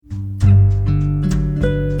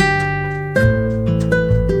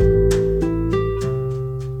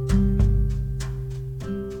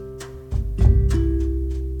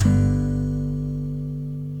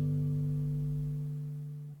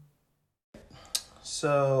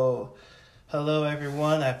So, hello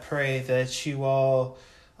everyone. I pray that you all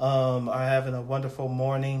are having a wonderful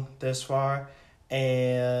morning this far.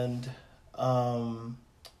 And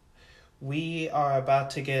we are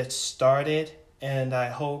about to get started. And I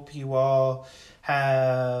hope you all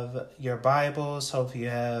have your Bibles. Hope you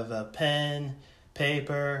have a pen,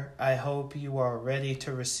 paper. I hope you are ready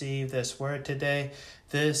to receive this word today.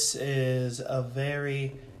 This is a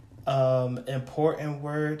very important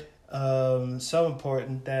word. So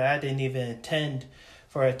important that I didn't even intend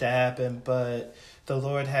for it to happen, but the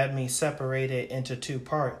Lord had me separate it into two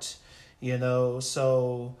parts,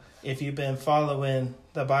 so if you've been following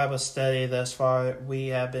the Bible study thus far, we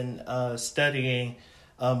have been studying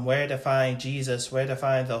where to find Jesus, where to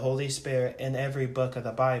find the Holy Spirit in every book of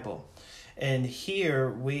the Bible. And here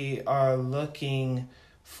we are looking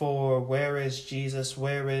for where is Jesus,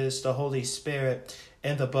 where is the Holy Spirit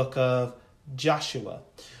in the book of Joshua.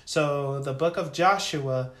 So the book of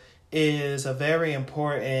Joshua is a very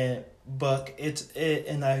important book.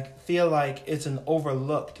 And I feel like it's an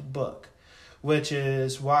overlooked book, which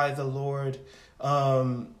is why the Lord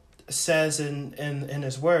says in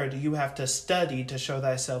his word, you have to study to show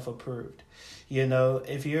thyself approved.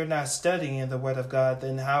 If you're not studying the word of God,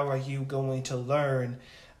 then how are you going to learn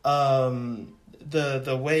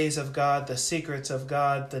the ways of God, the secrets of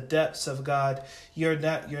God, the depths of God? You're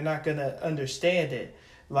not going to understand it.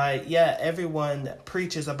 Everyone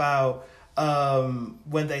preaches about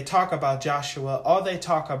when they talk about Joshua, all they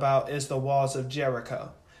talk about is the walls of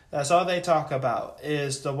Jericho. That's all they talk about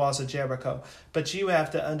is the walls of Jericho. But you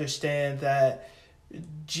have to understand that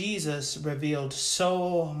Jesus revealed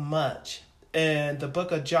so much, and the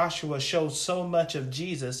book of Joshua shows so much of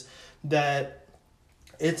Jesus that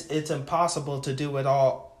it's impossible to do it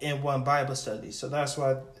all in one Bible study. So that's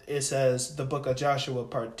why it says the book of Joshua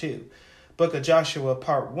part 2. Book of Joshua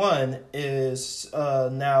part 1 is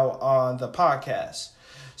now on the podcast.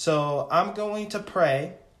 So I'm going to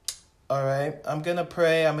pray. All right. I'm going to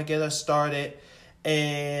pray. I'm going to get us started.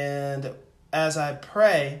 And as I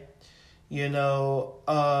pray, after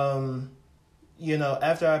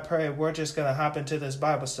I pray, we're just going to hop into this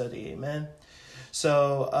Bible study. Amen.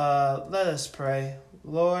 So let us pray.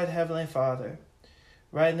 Lord, Heavenly Father,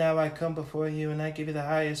 right now I come before you and I give you the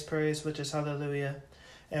highest praise, which is hallelujah.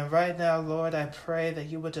 And right now, Lord, I pray that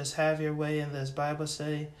you would just have your way in this Bible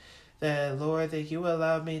study. That, Lord, that you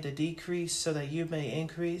allow me to decrease so that you may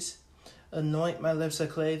increase. Anoint my lips of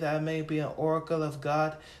clay that I may be an oracle of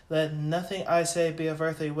God. Let nothing I say be of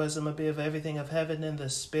earthly wisdom, but be of everything of heaven in the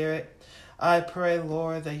spirit. I pray,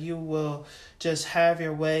 Lord, that you will just have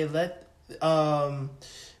your way. Let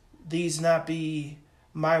these not be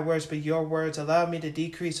my words, but your words. Allow me to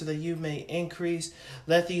decrease so that you may increase.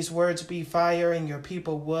 Let these words be fire and your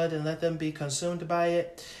people wood, and let them be consumed by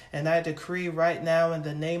it. And I decree right now in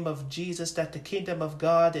the name of Jesus that the kingdom of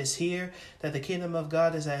God is here, that the kingdom of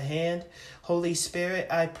God is at hand. Holy Spirit,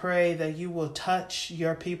 I pray that you will touch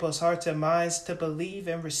your people's hearts and minds to believe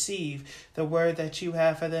and receive the word that you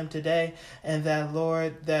have for them today. And that,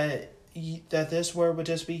 Lord, that this word would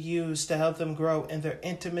just be used to help them grow in their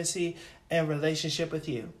intimacy and relationship with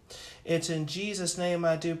you. It's in Jesus' name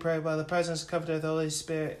I do pray, by the presence and comfort of the Holy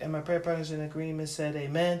Spirit. And my prayer partners in agreement said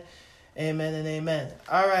amen, amen, and amen.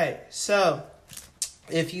 All right, so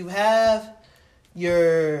if you have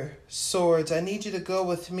your swords, I need you to go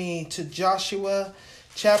with me to Joshua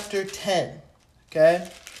chapter 10, okay?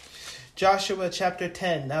 Joshua chapter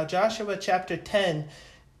 10. Now, Joshua chapter 10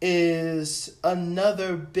 is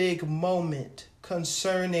another big moment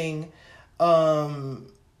concerning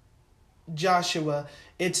Joshua.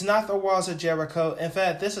 It's not the walls of Jericho. In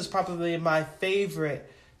fact, this is probably my favorite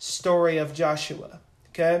story of Joshua,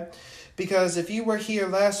 okay? Because if you were here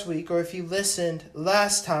last week, or if you listened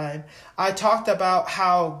last time, I talked about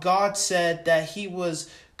how God said that he was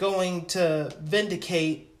going to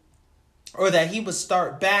vindicate, or that he would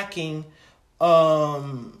start backing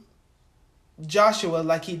Joshua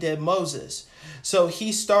like he did Moses. So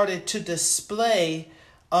he started to display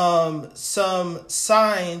some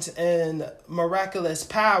signs and miraculous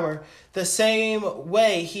power the same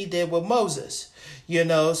way he did with Moses.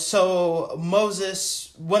 So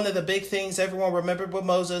Moses, one of the big things everyone remembered with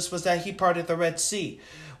Moses was that he parted the Red Sea.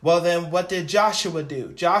 Well, then what did Joshua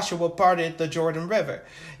do? Joshua parted the Jordan River.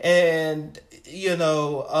 And, thank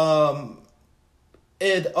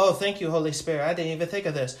you, Holy Spirit. I didn't even think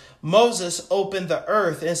of this. Moses opened the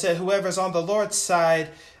earth and said, whoever's on the Lord's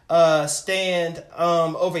side, stand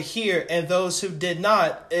over here. And those who did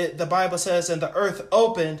not, the Bible says, and the earth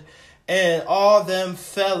opened, and all of them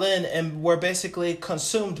fell in and were basically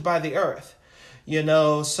consumed by the earth.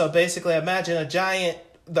 So basically imagine a giant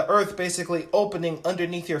the earth basically opening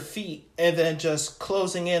underneath your feet and then just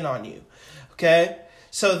closing in on you. Okay?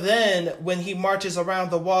 So then when he marches around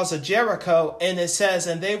the walls of Jericho, and it says,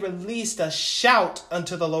 and they released a shout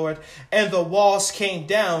unto the Lord, and the walls came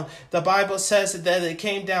down. The Bible says that it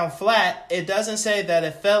came down flat. It doesn't say that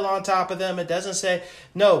it fell on top of them. It doesn't say,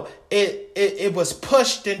 no, it was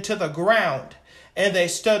pushed into the ground. And they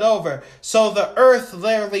stood over. So the earth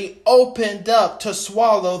literally opened up to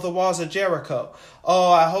swallow the walls of Jericho.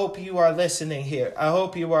 Oh, I hope you are listening here. I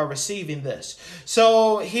hope you are receiving this.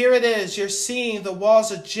 So here it is. You're seeing the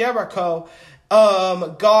walls of Jericho.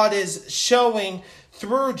 God is showing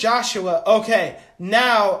through Joshua, okay,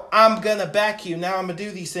 now I'm going to back you. Now I'm going to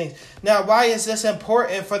do these things. Now, why is this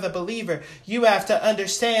important for the believer? You have to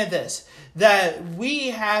understand this, that we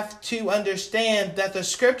have to understand that the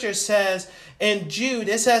scripture says in Jude,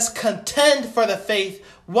 it says, contend for the faith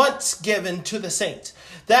once given to the saints.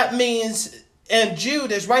 That means, and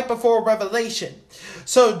Jude is right before Revelation.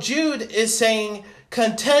 So Jude is saying,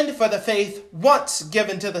 contend for the faith once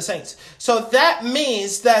given to the saints. So that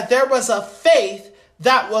means that there was a faith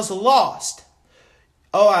that was lost.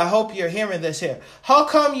 Oh, I hope you're hearing this here. How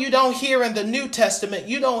come you don't hear in the New Testament,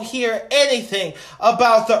 you don't hear anything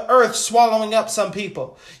about the earth swallowing up some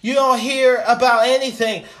people? You don't hear about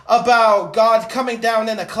anything about God coming down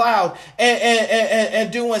in a cloud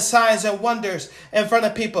and doing signs and wonders in front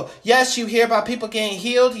of people. Yes, you hear about people getting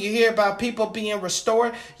healed. You hear about people being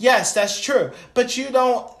restored. Yes, that's true. But you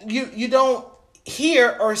don't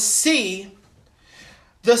hear or see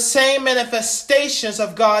the same manifestations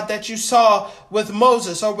of God that you saw with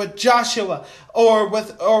Moses or with Joshua or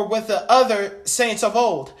with the other saints of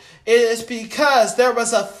old. It is because there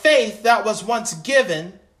was a faith that was once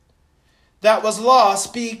given that was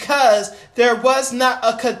lost, because there was not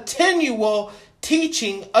a continual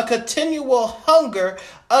teaching, a continual hunger,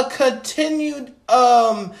 a continued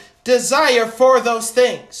desire for those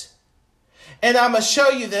things. And I'm going to show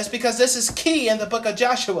you this because this is key in the book of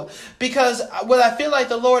Joshua. Because what I feel like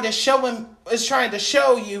the Lord is trying to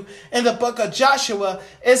show you in the book of Joshua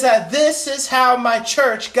is that this is how my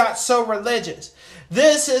church got so religious.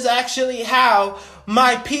 This is actually how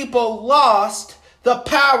my people lost the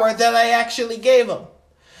power that I actually gave them.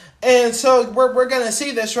 And so we're going to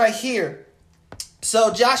see this right here.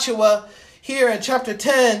 So Joshua here in chapter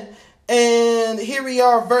 10, and here we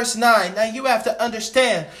are, verse 9. Now you have to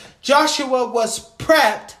understand, Joshua was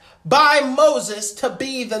prepped by Moses to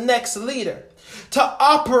be the next leader, to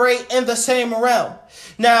operate in the same realm.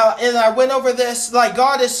 Now, and I went over this, like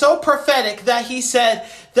God is so prophetic that he said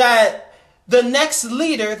that the next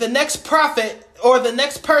leader, the next prophet, or the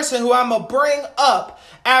next person who I'm going to bring up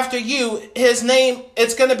after you, his name,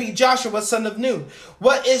 it's going to be Joshua, son of Nun.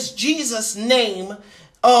 What is Jesus' name?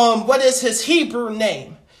 What is his Hebrew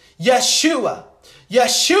name? Yeshua.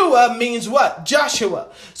 Yeshua means what? Joshua.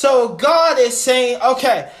 So God is saying,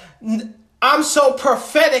 okay, I'm so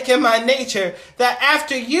prophetic in my nature that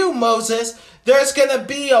after you, Moses, there's going to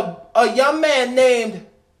be a young man named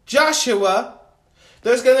Joshua.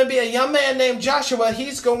 There's going to be a young man named Joshua.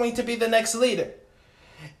 He's going to be the next leader.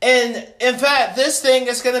 And in fact, this thing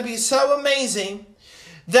is going to be so amazing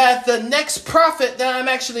that the next prophet that I'm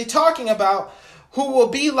actually talking about, who will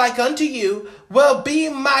be like unto you, will be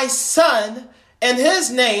my son, and his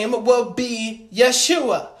name will be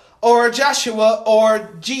Yeshua, or Joshua,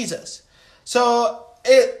 or Jesus. So,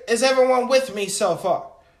 is everyone with me so far?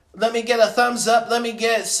 Let me get a thumbs up. Let me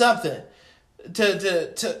get something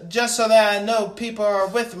to just so that I know people are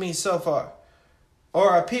with me so far. Or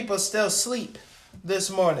are people still asleep this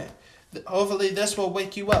morning? Hopefully this will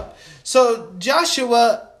wake you up. So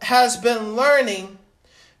Joshua has been learning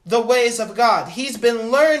the ways of God. He's been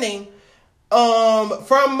learning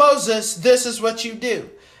from Moses, this is what you do.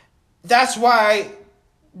 That's why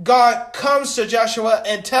God comes to Joshua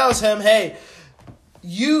and tells him, hey,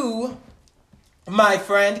 you, my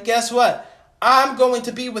friend, guess what? I'm going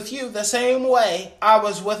to be with you the same way I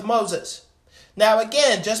was with Moses. Now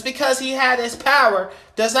again, just because he had his power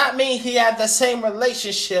does not mean he had the same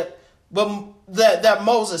relationship that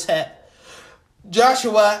Moses had.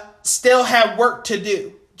 Joshua still had work to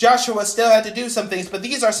do. Joshua still had to do some things, but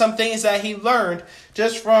these are some things that he learned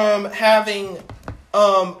just from having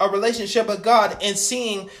a relationship with God and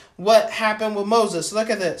seeing what happened with Moses. Look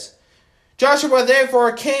at this. Joshua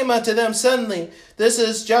therefore came unto them suddenly. This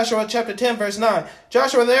is Joshua chapter 10, verse 9.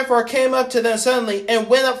 Joshua therefore came up to them suddenly and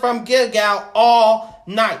went up from Gilgal all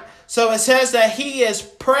night. So it says that he is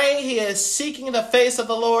praying, he is seeking the face of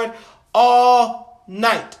the Lord all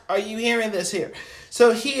night. Are you hearing this here?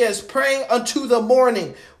 So he is praying unto the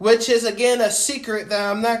morning, which is again a secret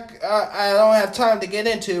that I don't have time to get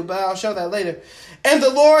into, but I'll show that later. And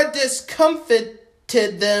the Lord discomfited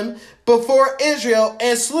them before Israel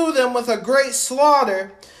and slew them with a great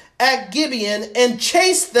slaughter at Gibeon, and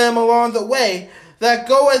chased them along the way that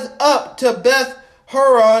goeth up to Beth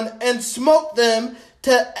Horon, and smote them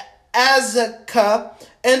to Azekah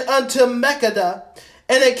and unto Makkedah.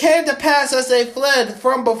 And it came to pass, as they fled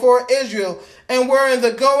from before Israel, and were in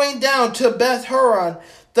the going down to Beth Horon,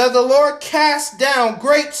 that the Lord cast down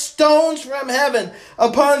great stones from heaven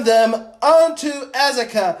upon them unto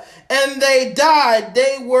Azekah, and they died.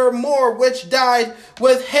 They were more which died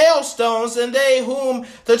with hailstones than they whom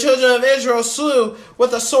the children of Israel slew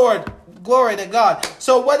with a sword. Glory to God.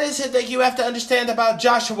 So what is it that you have to understand about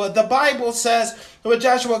Joshua? The Bible says with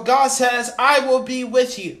Joshua, God says, I will be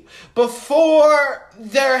with you. Before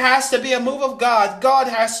there has to be a move of God, God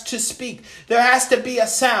has to speak. There has to be a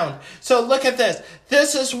sound. So look at this.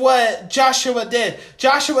 This is what Joshua did.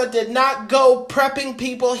 Joshua did not go prepping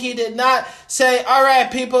people. He did not say, all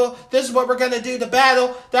right, people, this is what we're going to do to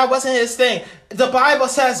battle. That wasn't his thing. The Bible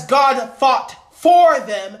says God fought for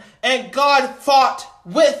them and God fought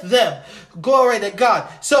with them. Glory to God.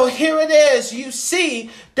 So here it is. You see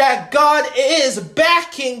that God is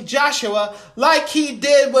backing Joshua like he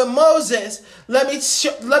did with Moses. Let me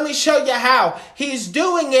show you how. He's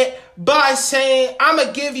doing it by saying, I'm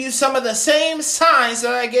going to give you some of the same signs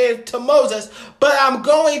that I gave to Moses, but I'm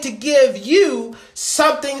going to give you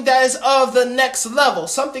something that is of the next level,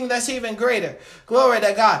 something that's even greater. Glory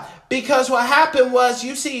to God. Because what happened was,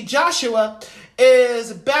 you see, Joshua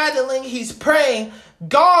is battling, he's praying.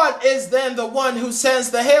 God is then the one who sends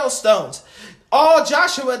the hailstones. All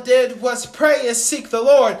Joshua did was pray and seek the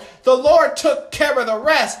Lord. The Lord took care of the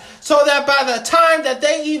rest, so that by the time that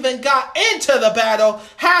they even got into the battle,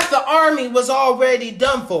 half the army was already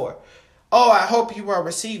done for. Oh, I hope you are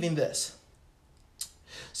receiving this.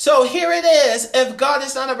 So here it is. If God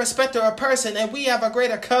is not a respecter of person and we have a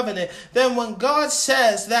greater covenant, then when God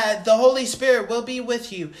says that the Holy Spirit will be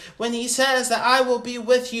with you, when he says that I will be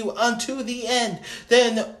with you unto the end,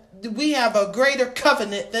 then we have a greater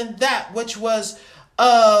covenant than that which was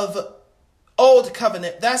of old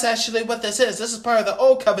covenant. That's actually what this is. This is part of the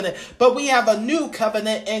old covenant, but we have a new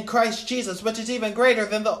covenant in Christ Jesus, which is even greater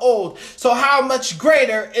than the old. So how much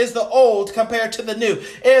greater is the old compared to the new?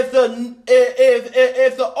 If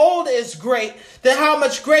the old is great, then how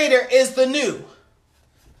much greater is the new?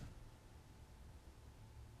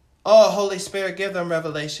 Oh, Holy Spirit, give them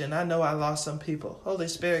revelation. I know I lost some people. Holy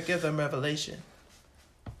Spirit, give them revelation.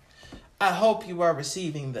 I hope you are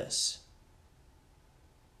receiving this.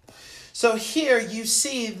 So here you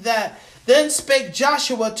see that then spake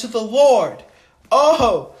Joshua to the Lord.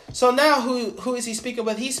 Oh, so now who is he speaking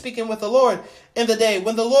with? He's speaking with the Lord in the day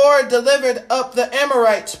when the Lord delivered up the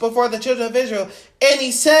Amorites before the children of Israel. And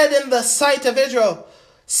he said in the sight of Israel,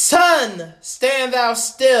 Sun, stand thou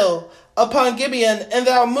still upon Gibeon, and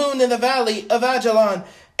thou moon in the valley of Ajalon.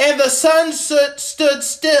 And the sun stood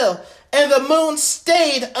still, and the moon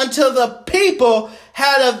stayed until the people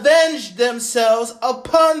had avenged themselves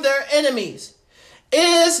upon their enemies.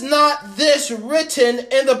 Is not this written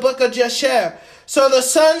in the book of Jasher? So the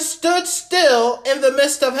sun stood still in the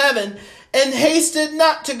midst of heaven, and hasted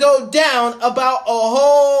not to go down about a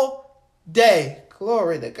whole day.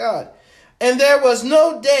 Glory to God. And there was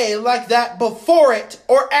no day like that before it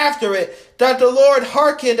or after it, that the Lord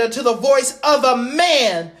hearkened unto the voice of a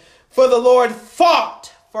man, for the Lord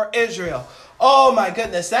fought for Israel. Oh my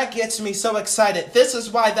goodness, that gets me so excited. This is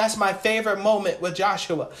why that's my favorite moment with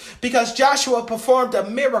Joshua. Because Joshua performed a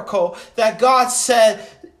miracle that God said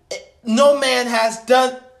no man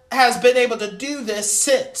has been able to do this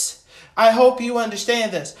since. I hope you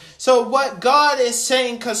understand this. So what God is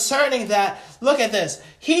saying concerning that, look at this.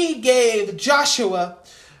 He gave Joshua,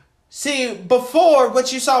 see, before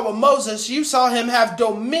what you saw with Moses, you saw him have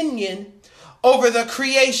dominion over the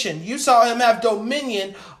creation. You saw him have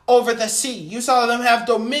dominion over the sea. You saw them have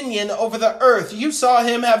dominion over the earth. You saw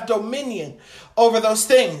him have dominion over those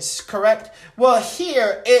things, correct? Well,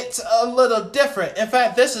 here it's a little different. In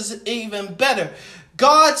fact, this is even better.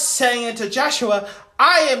 God's saying to Joshua,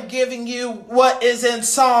 I am giving you what is in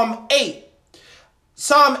Psalm 8.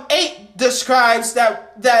 Psalm 8 describes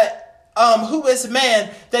that who is man,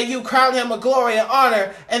 that you crown him with glory and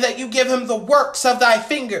honor, and that you give him the works of thy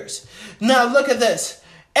fingers. Now look at this.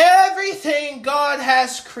 Everything God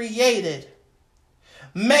has created,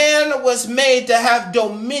 man was made to have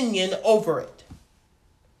dominion over it.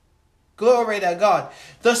 Glory to God.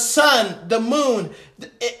 The sun, the moon,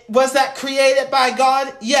 was that created by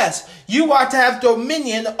God? Yes. You are to have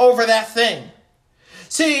dominion over that thing.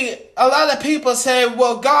 See, a lot of people say,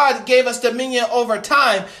 well, God gave us dominion over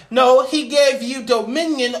time. No, he gave you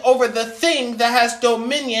dominion over the thing that has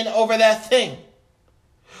dominion over that thing.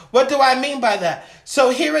 What do I mean by that? So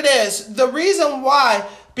here it is. The reason why,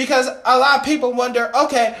 because a lot of people wonder,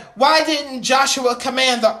 okay, why didn't Joshua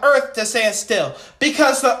command the earth to stand still?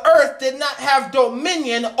 Because the earth did not have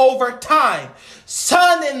dominion over time.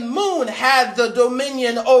 Sun and moon had the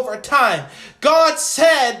dominion over time. God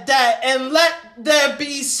said that, and let there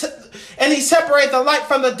be, and he separated the light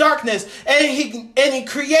from the darkness, and he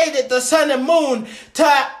created the sun and moon to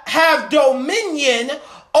have dominion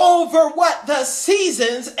over what? The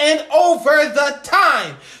seasons and over the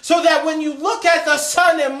time. So that when you look at the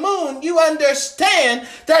sun and moon, you understand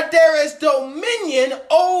that there is dominion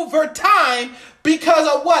over time because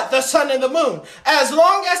of what? The sun and the moon. As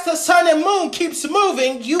long as the sun and moon keeps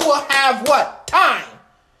moving, you will have what? Time.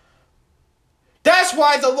 That's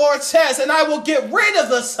why the Lord says, and I will get rid of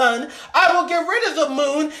the sun, I will get rid of the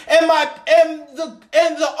moon, and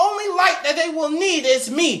the only light that they will need is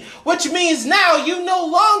me. Which means now you no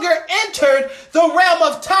longer entered the realm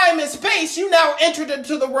of time and space, you now entered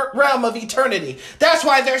into the realm of eternity. That's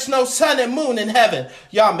why there's no sun and moon in heaven.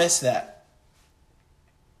 Y'all missed that.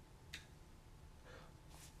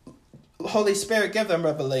 Holy Spirit, give them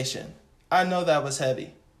revelation. I know that was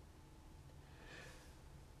heavy.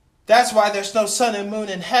 That's why there's no sun and moon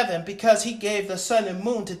in heaven, because he gave the sun and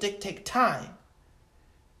moon to dictate time.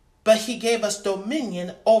 But he gave us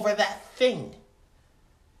dominion over that thing.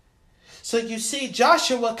 So you see,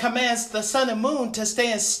 Joshua commands the sun and moon to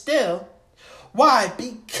stand still. Why?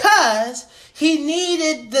 Because he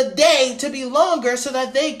needed the day to be longer so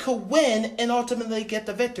that they could win and ultimately get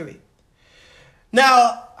the victory.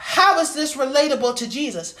 Now, how is this relatable to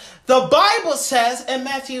Jesus? The Bible says in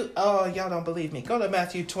Matthew, oh, y'all don't believe me. Go to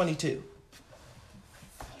Matthew 22.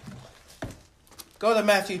 Go to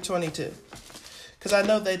Matthew 22. Because I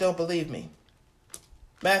know they don't believe me.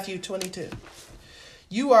 Matthew 22.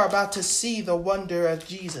 You are about to see the wonder of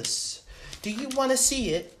Jesus. Do you want to see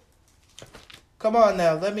it? Come on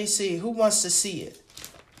now, let me see. Who wants to see it?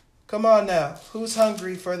 Come on now. Who's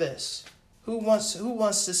hungry for this? Who wants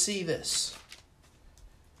to see this?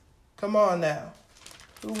 Come on now.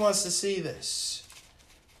 Who wants to see this?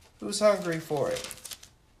 Who's hungry for it?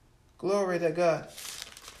 Glory to God.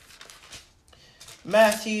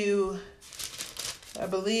 Matthew, I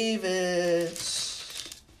believe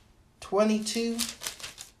it's 22.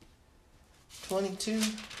 22.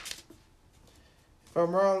 If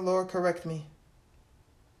I'm wrong, Lord, correct me.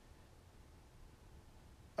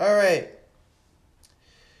 All right.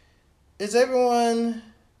 Is everyone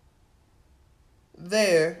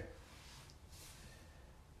there?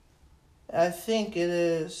 I think it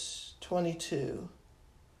is 22.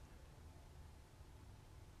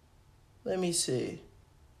 Let me see.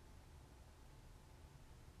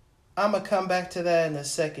 I'm going to come back to that in a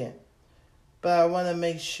second. But I want to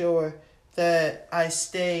make sure that I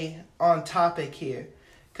stay on topic here,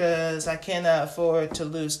 because I cannot afford to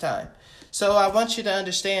lose time. So I want you to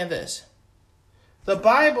understand this. The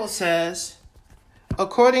Bible says,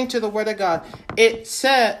 according to the Word of God, it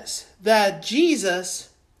says that Jesus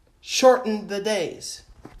shortened the days.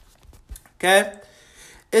 Okay?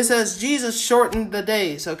 It says Jesus shortened the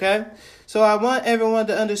days. Okay? So I want everyone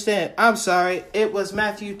to understand. I'm sorry. It was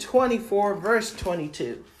Matthew 24, verse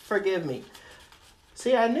 22. Forgive me.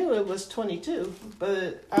 See, I knew it was 22,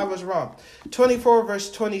 but I was wrong. 24,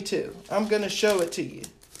 verse 22. I'm going to show it to you.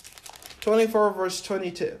 24, verse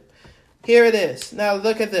 22. Here it is. Now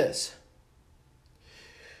look at this.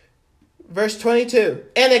 Verse 22,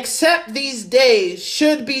 and except these days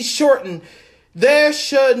should be shortened, there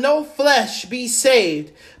should no flesh be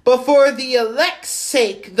saved. But for the elect's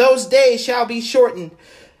sake, those days shall be shortened.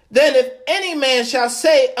 Then if any man shall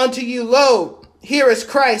say unto you, lo, here is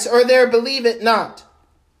Christ, or there believe it not.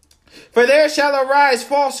 For there shall arise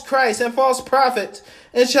false Christs and false prophets,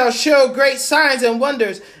 and shall show great signs and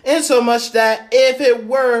wonders, insomuch that if it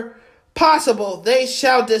were possible, they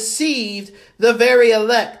shall deceive the very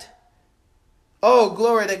elect. Oh,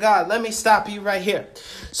 glory to God. Let me stop you right here.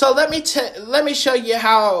 So let me show you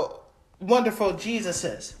how wonderful Jesus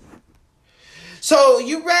is. So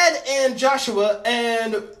you read in Joshua,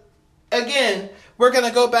 and again, we're going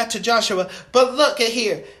to go back to Joshua. But look at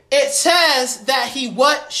here. It says that he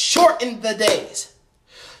what? Shortened the days.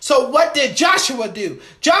 So what did Joshua do?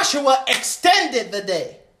 Joshua extended the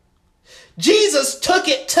day. Jesus took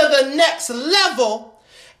it to the next level,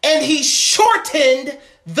 and he shortened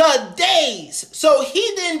the days. So he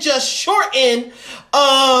didn't just shorten,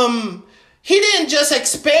 he didn't just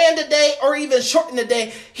expand the day or even shorten the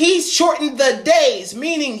day. He shortened the days,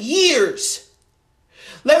 meaning years.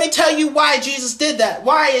 Let me tell you why Jesus did that.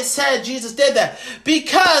 Why it said Jesus did that.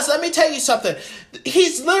 Because, let me tell you something.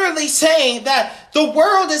 He's literally saying that the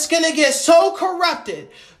world is going to get so corrupted.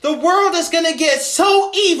 The world is going to get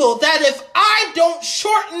so evil that if I don't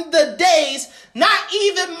shorten the days, not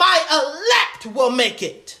even my elect will make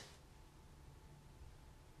it.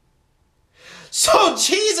 So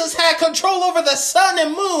Jesus had control over the sun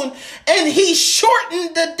and moon, and he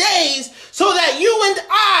shortened the days so that you and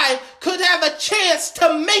I could have a chance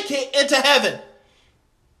to make it into heaven.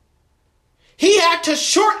 He had to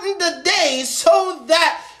shorten the days so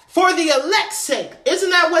that for the elect's sake.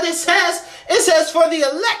 Isn't that what it says? It says for the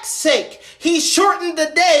elect's sake. He shortened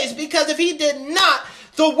the days, because if he did not,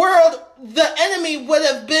 the enemy would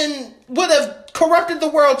have corrupted the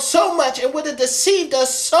world so much and would have deceived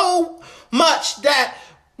us so much that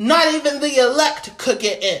not even the elect could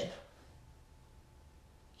get in.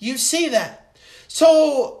 You see that?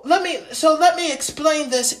 So let me explain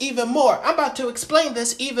this even more. I'm about to explain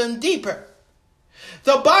this even deeper.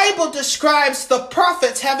 The Bible describes the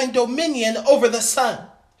prophets having dominion over the sun.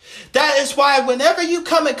 That is why whenever you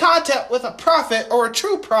come in contact with a prophet or a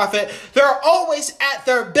true prophet, they're always at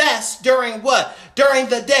their best during what? During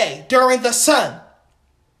the day, during the sun.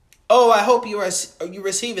 Oh, I hope you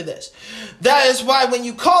receiving this. That is why when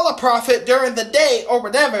you call a prophet during the day or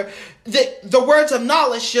whatever, the words of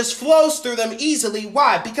knowledge just flows through them easily.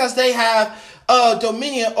 Why? Because they have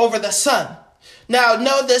dominion over the sun. Now,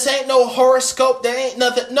 no, this ain't no horoscope. There ain't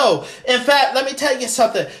nothing. No. In fact, let me tell you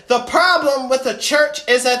something. The problem with the church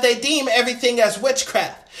is that they deem everything as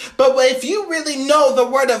witchcraft. But if you really know the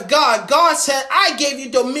word of God, God said, I gave you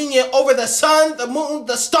dominion over the sun, the moon,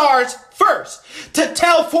 the stars first, to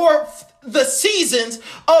tell forth the seasons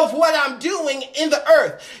of what I'm doing in the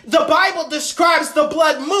earth. The Bible describes the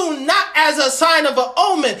blood moon not as a sign of an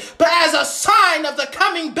omen, but as a sign of the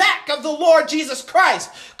coming back of the Lord Jesus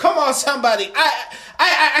Christ. Come on, somebody.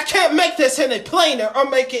 I can't make this any plainer or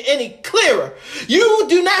make it any clearer. You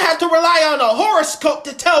do not have to rely on a horoscope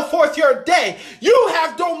to tell forth your day. You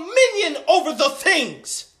have dominion over the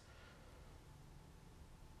things.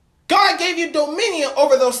 God gave you dominion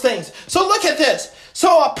over those things. So look at this.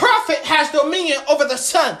 So a prophet has dominion over the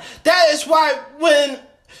sun. That is why when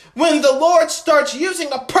the Lord starts using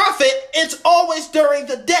a prophet, it's always during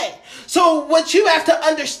the day. So what you have to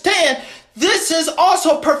understand, this is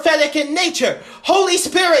also prophetic in nature. Holy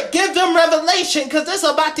Spirit, give them revelation, because this is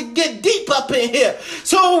about to get deep up in here.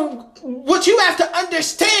 So what you have to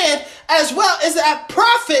understand as well is that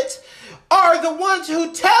prophets are the ones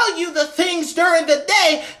who tell you the things during the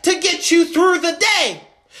day to get you through the day.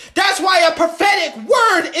 That's why a prophetic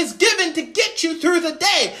word is given to get you through the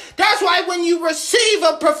day. That's why when you receive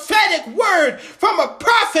a prophetic word from a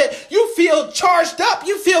prophet, you feel charged up,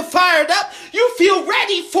 you feel fired up, you feel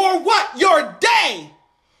ready for what? Your day.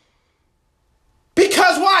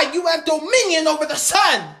 Because why? You have dominion over the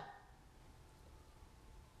sun.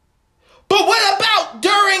 But what about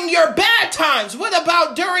during your bad times? What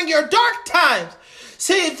about during your dark times?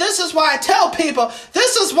 See, this is why I tell people,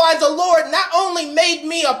 this is why the Lord not only made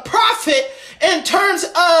me a prophet in terms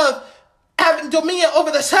of having dominion over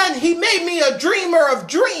the sun, he made me a dreamer of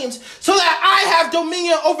dreams so that I have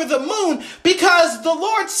dominion over the moon, because the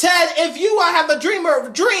Lord said, if you have a dreamer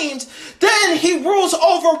of dreams, then he rules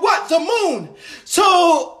over what? The moon.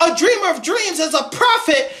 So a dreamer of dreams is a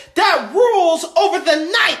prophet that rules over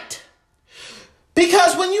the night.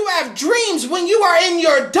 Because when you have dreams, when you are in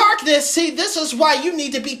your darkness, see, this is why you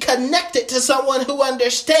need to be connected to someone who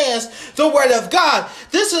understands the word of God.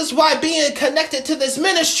 This is why being connected to this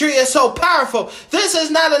ministry is so powerful. This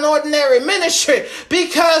is not an ordinary ministry,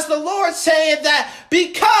 because the Lord's saying that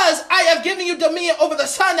because I have given you dominion over the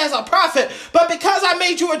sun as a prophet, but because I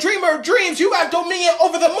made you a dreamer of dreams, you have dominion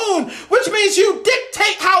over the moon, which means you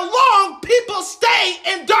dictate how long people stay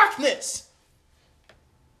in darkness.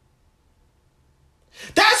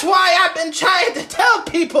 That's why I've been trying to tell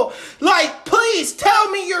people, like, please tell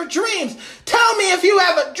me your dreams. Tell me if you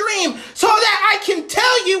have a dream so that I can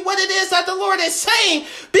tell you what it is that the Lord is saying.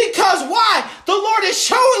 Because why? The Lord is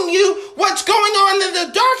showing you what's going on in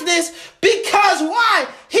the darkness. Because why?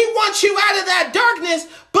 He wants you out of that darkness,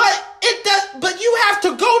 but you have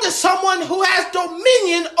to go to someone who has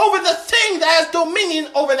dominion over the thing that has dominion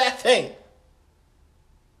over that thing.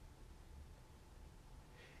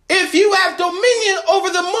 If you have dominion over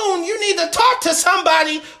the moon, you need to talk to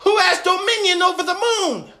somebody who has dominion over the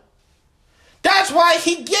moon. That's why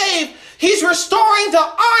he's restoring the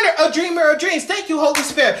honor of dreamer of dreams. Thank you, Holy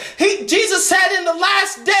Spirit. Jesus said in the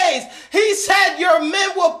last days, he said your men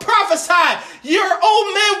will prophesy. Your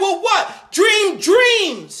old men will what? Dream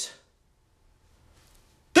dreams.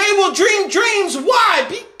 They will dream dreams. Why?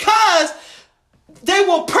 Because they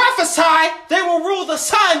will prophesy. They will rule the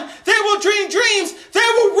sun. They will dream dreams. They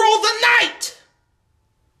will rule the night.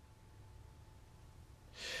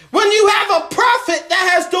 When you have a prophet that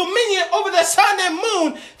has dominion over the sun and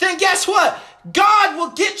moon, then guess what? God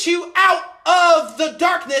will get you out of the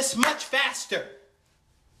darkness much faster.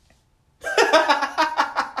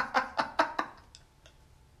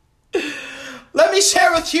 Let me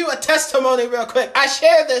share with you a testimony real quick. I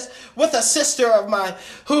shared this with a sister of mine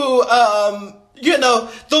who,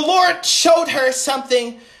 the Lord showed her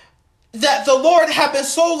something that the Lord had been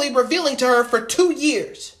slowly revealing to her for 2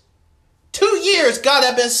 years. 2 years, God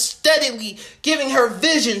had been steadily giving her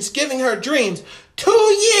visions, giving her dreams. 2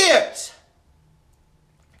 years.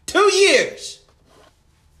 2 years.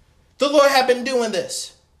 The Lord had been doing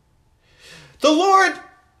this. The Lord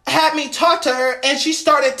had me talk to her, and she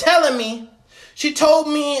started telling me. She told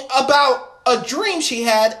me about a dream she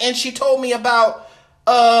had, and she told me about,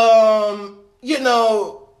 a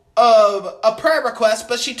prayer request,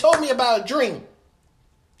 but she told me about a dream.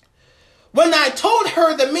 When I told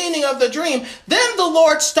her the meaning of the dream, then the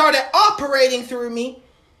Lord started operating through me.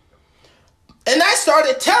 And I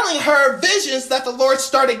started telling her visions that the Lord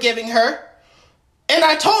started giving her. And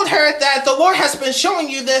I told her that the Lord has been showing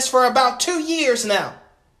you this for about 2 years now.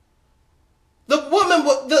 The woman,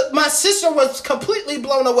 my sister was completely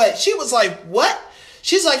blown away. She was like, what?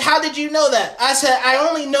 She's like, how did you know that? I said, I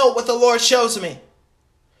only know what the Lord shows me.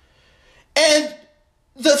 And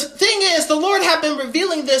the thing is, the Lord had been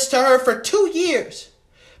revealing this to her for 2 years.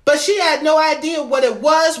 But she had no idea what it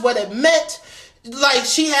was, what it meant. Like,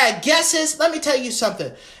 she had guesses. Let me tell you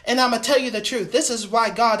something. And I'm going to tell you the truth. This is why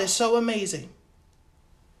God is so amazing.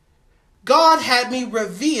 God had me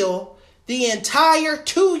reveal the entire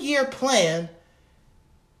 2-year plan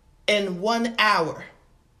in 1 hour.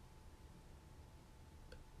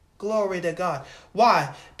 Glory to God.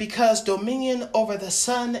 Why? Because dominion over the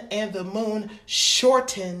sun and the moon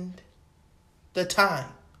shortened the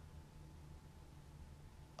time.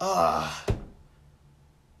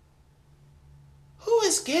 Who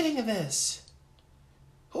is getting this?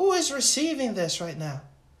 Who is receiving this right now?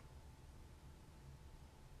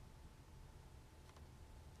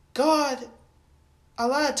 God, a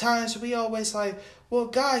lot of times we always like, well,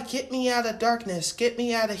 God, get me out of darkness. Get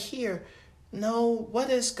me out of here. No, what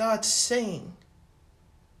is God saying?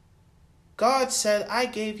 God said, I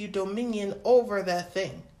gave you dominion over that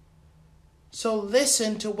thing. So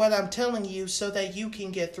listen to what I'm telling you so that you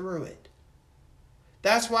can get through it.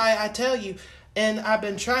 That's why I tell you, and I've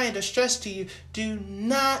been trying to stress to you, do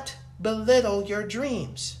not belittle your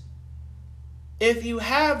dreams. If you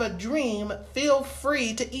have a dream, feel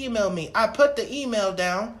free to email me. I put the email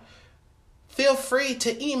down. Feel free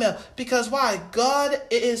to email. Because why? God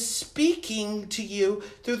is speaking to you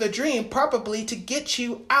through the dream, probably to get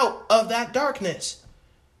you out of that darkness.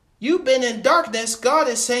 You've been in darkness. God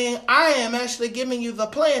is saying, I am actually giving you the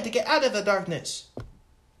plan to get out of the darkness.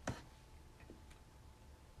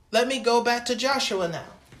 Let me go back to Joshua now.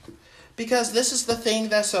 Because this is the thing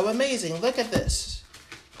that's so amazing. Look at this.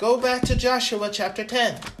 Go back to Joshua chapter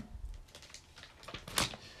 10.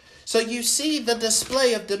 So you see the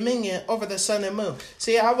display of dominion over the sun and moon.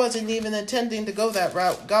 See, I wasn't even intending to go that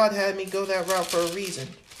route. God had me go that route for a reason.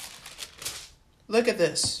 Look at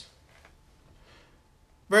this.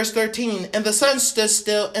 Verse 13, and the sun stood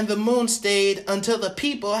still and the moon stayed until the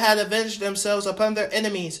people had avenged themselves upon their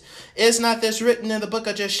enemies. Is not this written in the book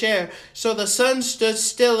I just shared? So the sun stood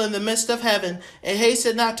still in the midst of heaven and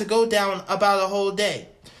hastened not to go down about a whole day.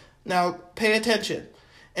 Now pay attention.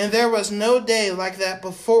 And there was no day like that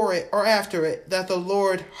before it or after it, that the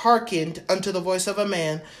Lord hearkened unto the voice of a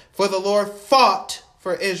man, for the Lord fought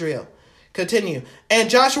for Israel. Continue. And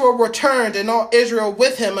Joshua returned and all Israel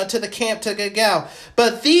with him unto the camp to Gilgal.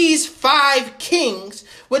 But these 5 kings,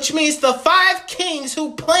 which means the 5 kings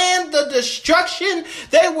who planned the destruction,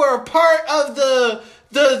 they were a part of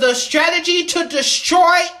the strategy to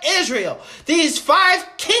destroy Israel. These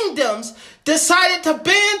 5 kingdoms decided to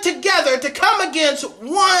band together to come against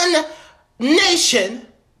one nation.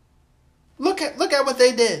 Look at what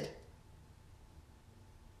they did.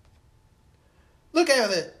 Look at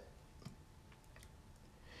it.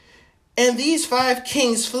 And these 5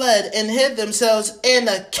 kings fled and hid themselves in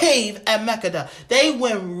a cave at Makkedah. They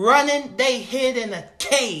went running. They hid in a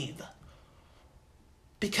cave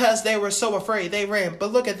because they were so afraid. They ran.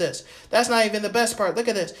 But look at this. That's not even the best part. Look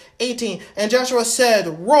at this. 18. And Joshua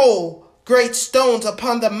said, roll great stones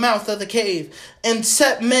upon the mouth of the cave, and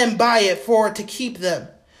set men by it for to keep them.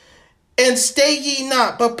 And stay ye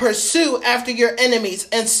not, but pursue after your enemies,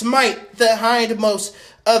 and smite the hindmost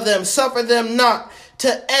of them. Suffer them not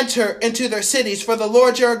to enter into their cities, for the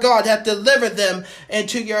Lord your God hath delivered them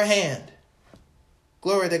into your hand.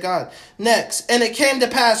 Glory to God. Next, and it came to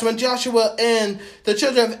pass when Joshua and the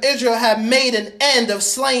children of Israel had made an end of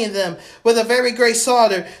slaying them with a very great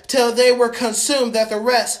slaughter, till they were consumed, that the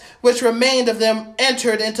rest which remained of them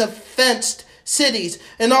entered into fenced cities.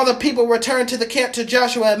 And all the people returned to the camp to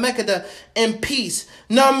Joshua at Makkedah in peace.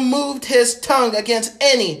 None moved his tongue against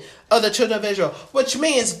any of the children of Israel. Which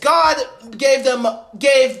means God gave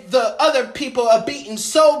the other people a beating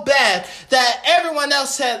so bad that everyone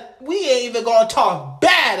else said, we ain't even going to talk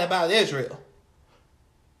bad about Israel.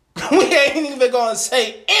 We ain't even going to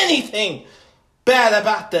say anything bad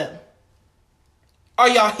about them. Are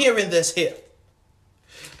y'all hearing this here?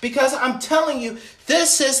 Because I'm telling you,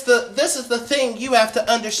 this is the thing you have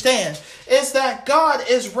to understand, is that God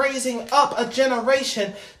is raising up a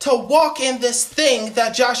generation to walk in this thing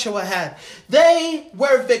that Joshua had. They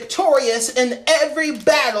were victorious in every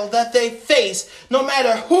battle that they faced, no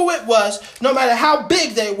matter who it was, no matter how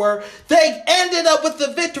big they were. They ended up with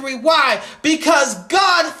the victory. Why? Because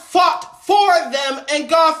God fought for them and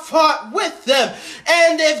God fought with them.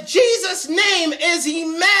 And if Jesus' name is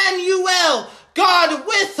Emmanuel, God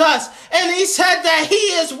with us, and he said that he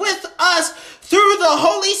is with us through the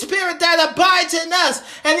Holy Spirit that abides in us,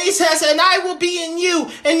 and he says, and I will be in you,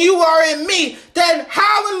 and you are in me, then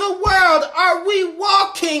how in the world are we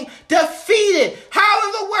walking defeated? How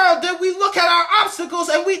in the world do we look at our obstacles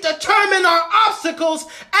and we determine our obstacles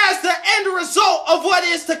as the end result of what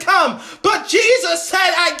is to come? But Jesus said,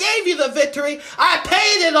 I gave you the victory. I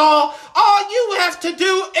paid it all. All you have to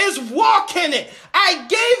do is walk in it. I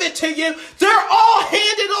gave it to you. They're all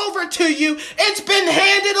handed over to you. It's been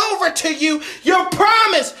handed over to you. Your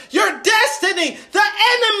promise, your destiny, the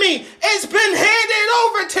enemy has been handed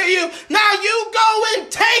over to you. Now you go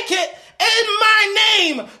and take it in my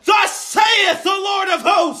name. Thus saith the Lord of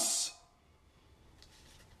hosts.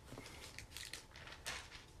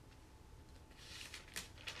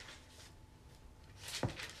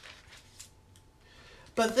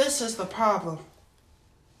 But this is the problem.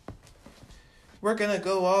 We're going to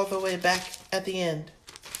go all the way back at the end.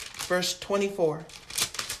 Verse 24.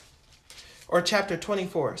 Or chapter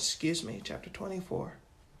 24. Chapter 24.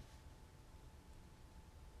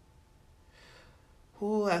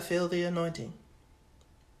 Ooh, I feel the anointing.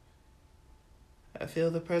 I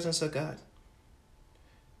feel the presence of God.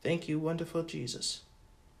 Thank you, wonderful Jesus.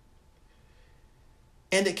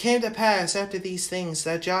 And it came to pass after these things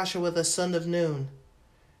that Joshua the son of Nun.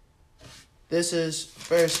 This is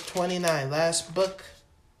verse 29, last book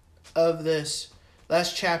of this,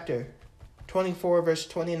 last chapter, 24, verse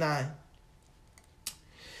 29.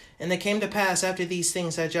 And it came to pass after these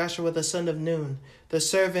things that Joshua the son of Nun, the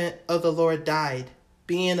servant of the Lord, died,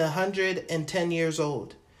 being 110 years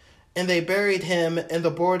old. And they buried him in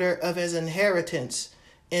the border of his inheritance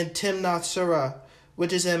in Timnath-serah,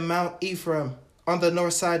 which is in Mount Ephraim, on the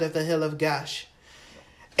north side of the hill of Gash.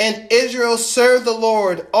 And Israel served the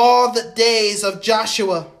Lord all the days of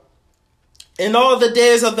Joshua and all the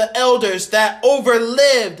days of the elders that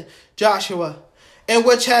overlived Joshua, and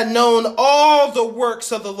which had known all the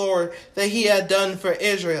works of the Lord that he had done for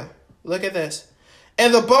Israel. Look at this.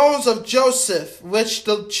 And the bones of Joseph, which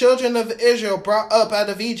the children of Israel brought up out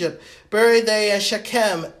of Egypt, buried they in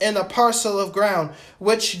Shechem in a parcel of ground,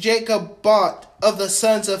 which Jacob bought of the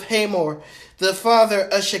sons of Hamor, the father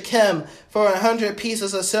of Shechem, for 100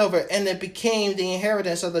 pieces of silver, and it became the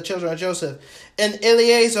inheritance of the children of Joseph. And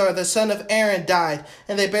Eleazar, the son of Aaron, died,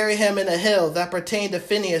 and they buried him in a hill that pertained to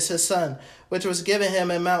Phinehas his son, which was given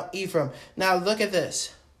him in Mount Ephraim. Now look at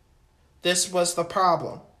this. This was the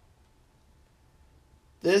problem.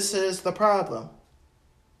 This is the problem.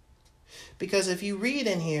 Because if you read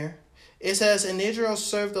in here, it says, and Israel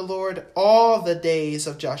served the Lord all the days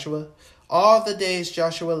of Joshua, all the days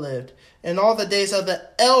Joshua lived, and all the days of the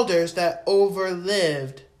elders that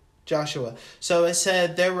overlived Joshua. So it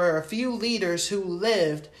said there were a few leaders who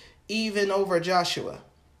lived even over Joshua,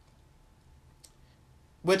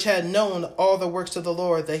 which had known all the works of the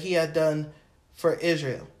Lord that he had done for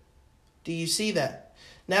Israel. Do you see that?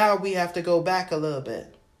 Now we have to go back a little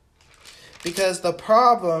bit. Because the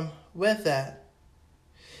problem with that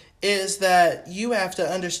is that you have to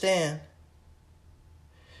understand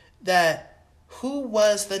that who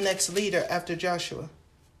was the next leader after Joshua?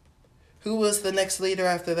 Who was the next leader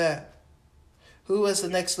after that? Who was the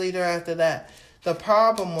next leader after that? The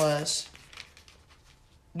problem was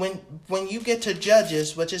when you get to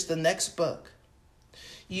Judges, which is the next book,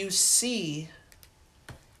 you see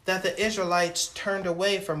that the Israelites turned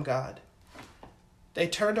away from God. They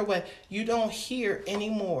turned away. You don't hear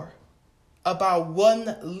anymore about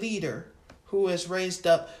one leader who is raised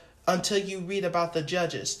up until you read about the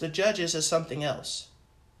judges. The judges is something else.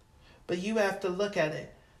 But you have to look at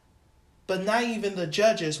it. But not even the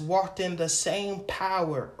judges walked in the same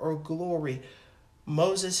power or glory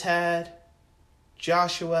Moses had,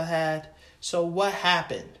 Joshua had. So what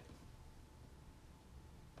happened?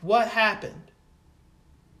 What happened?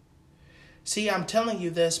 See, I'm telling you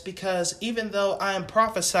this because even though I am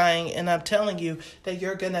prophesying and I'm telling you that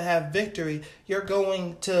you're going to have victory, you're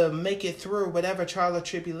going to make it through whatever trial or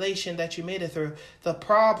tribulation that you made it through. The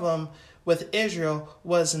problem with Israel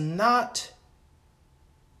was not,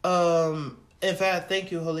 in fact,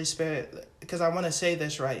 thank you, Holy Spirit, because I want to say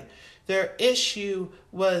this right. Their issue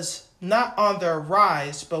was not on their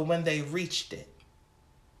rise, but when they reached it.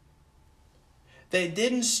 They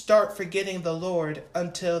didn't start forgetting the Lord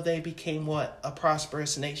until they became what? A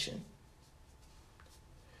prosperous nation.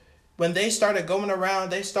 When they started going around,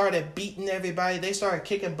 they started beating everybody. They started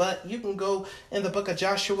kicking butt. You can go in the book of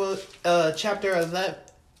Joshua, chapter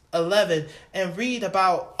 11, and read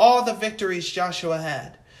about all the victories Joshua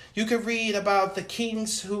had. You can read about the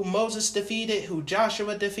kings who Moses defeated, who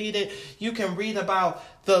Joshua defeated. You can read about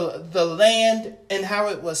the land and how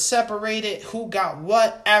it was separated, who got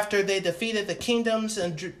what after they defeated the kingdoms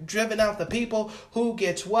and driven out the people, who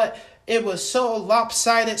gets what. It was so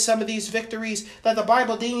lopsided, some of these victories, that the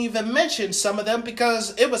Bible didn't even mention some of them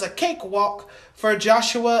because it was a cakewalk for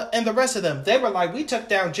Joshua and the rest of them. They were like, we took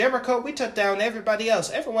down Jericho, we took down everybody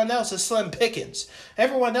else. Everyone else is slim pickings.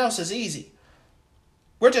 Everyone else is easy.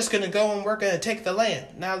 We're just going to go and we're going to take the land.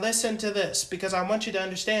 Now listen to this because I want you to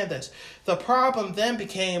understand this. The problem then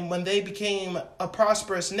became when they became a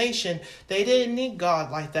prosperous nation, they didn't need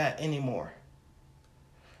God like that anymore.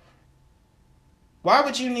 Why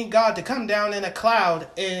would you need God to come down in a cloud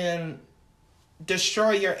and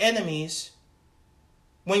destroy your enemies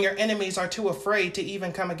when your enemies are too afraid to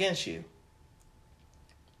even come against you?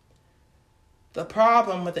 The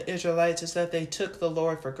problem with the Israelites is that they took the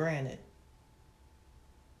Lord for granted.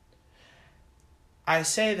 I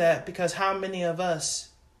say that because how many of us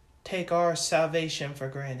take our salvation for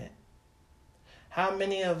granted? How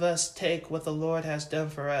many of us take what the Lord has done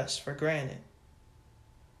for us for granted?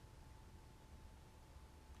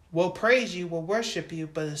 We'll praise you, we'll worship you,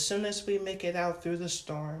 but as soon as we make it out through the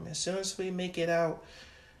storm, as soon as we make it out,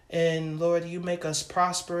 and Lord, you make us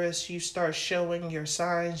prosperous, you start showing your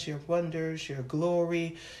signs, your wonders, your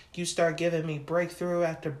glory, you start giving me breakthrough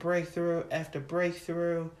after breakthrough after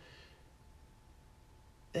breakthrough,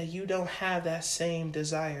 that you don't have that same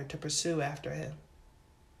desire to pursue after him.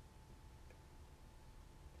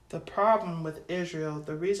 The problem with Israel,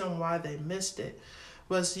 the reason why they missed it,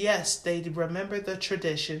 was yes, they remembered the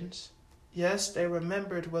traditions. Yes, they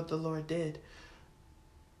remembered what the Lord did.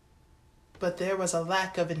 But there was a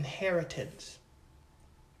lack of inheritance.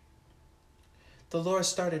 The Lord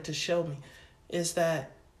started to show me is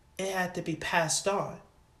that it had to be passed on.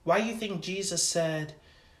 Why do you think Jesus said,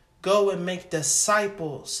 go and make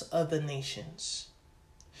disciples of the nations?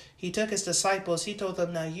 He took his disciples. He told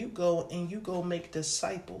them, now you go and you go make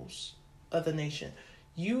disciples of the nation.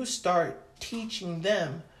 You start teaching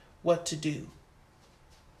them what to do.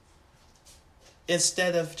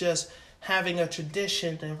 Instead of just having a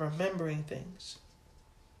tradition and remembering things.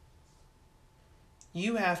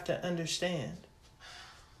 You have to understand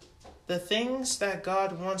the things that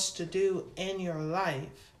God wants to do in your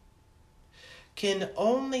life can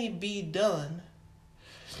only be done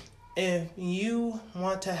if you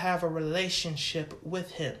want to have a relationship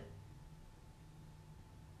with him.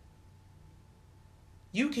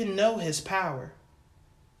 You can know his power.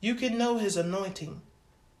 You can know his anointing.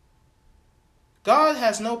 God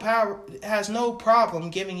has no problem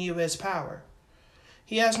giving you his power.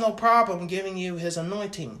 He has no problem giving you his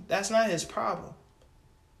anointing. That's not his problem.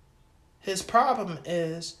 His problem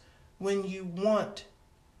is when you want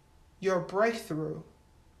your breakthrough,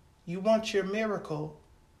 you want your miracle,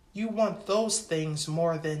 you want those things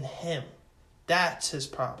more than him. That's his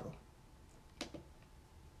problem.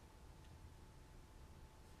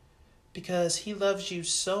 Because he loves you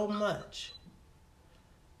so much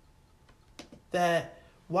that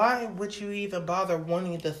why would you even bother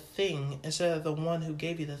wanting the thing instead of the one who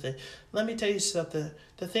gave you the thing? Let me tell you something.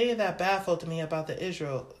 The thing that baffled me about the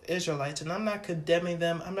Israelites, and I'm not condemning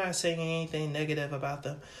them, I'm not saying anything negative about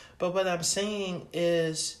them, but what I'm saying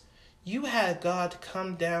is you had God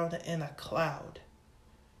come down in a cloud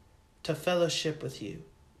to fellowship with you,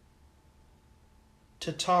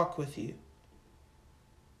 to talk with you,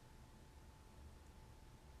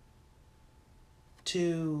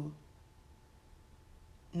 to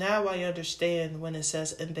Now I understand when it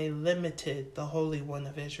says, and they limited the Holy One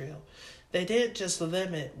of Israel. They didn't just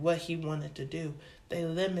limit what he wanted to do. They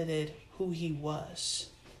limited who he was.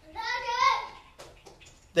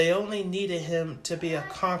 They only needed him to be a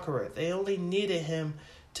conqueror. They only needed him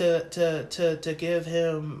to give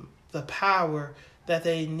him the power that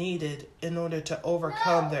they needed in order to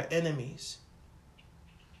overcome their enemies.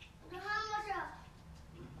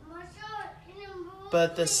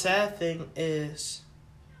 But the sad thing is,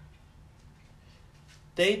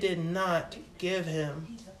 they did not give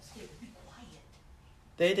him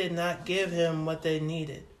what they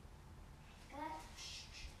needed.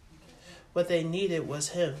 What they needed was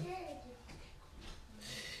him.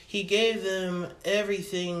 He gave them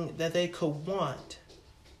everything that they could want,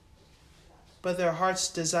 but their heart's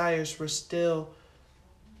desires were still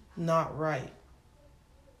not right.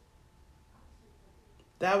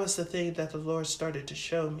 That was the thing that the Lord started to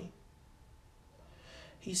show me.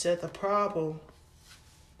 He said the problem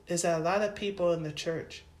is that a lot of people in the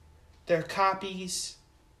church, they're copies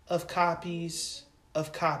of copies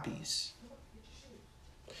of copies.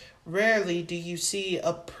 Rarely do you see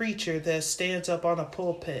a preacher that stands up on a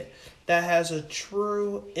pulpit that has a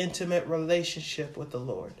true, intimate relationship with the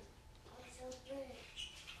Lord.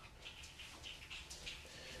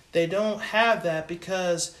 They don't have that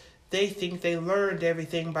because they think they learned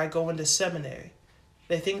everything by going to seminary.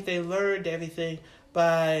 They think they learned everything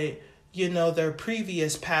by, their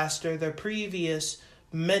previous pastor, their previous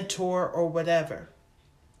mentor, or whatever.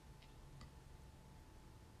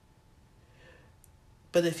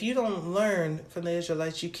 But if you don't learn from the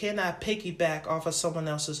Israelites, you cannot piggyback off of someone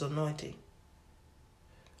else's anointing.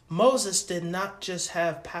 Moses did not just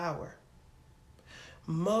have power.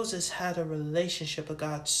 Moses had a relationship with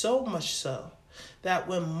God, so much so that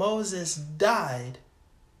when Moses died,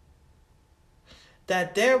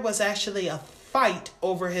 that there was actually a fight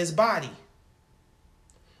over his body.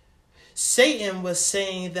 Satan was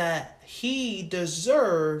saying that he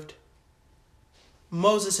deserved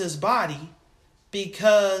Moses' body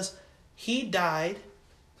because he died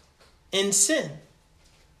in sin.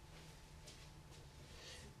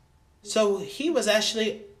 So he was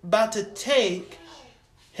actually about to take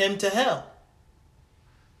him to hell.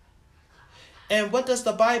 And what does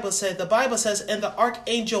the Bible say? The Bible says, and the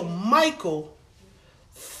archangel Michael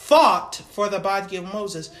fought for the body of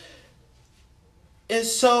Moses. And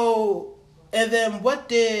then what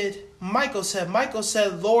did Michael say? Michael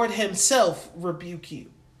said, Lord himself rebuke you.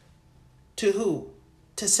 To who?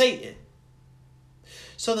 To Satan.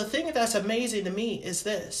 So the thing that's amazing to me is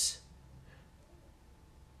this.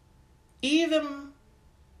 Even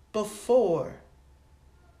though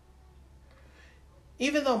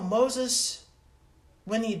Moses,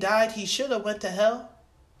 when he died, he should have went to hell,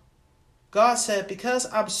 God said,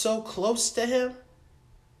 because I'm so close to him,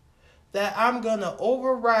 that I'm going to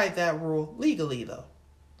override that rule, legally though.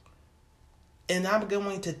 And I'm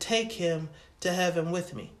going to take him to heaven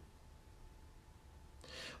with me.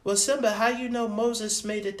 Well, Simba, how you know Moses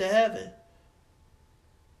made it to heaven?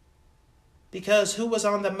 Because who was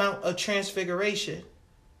on the Mount of Transfiguration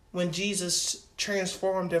when Jesus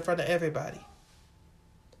transformed in front of everybody?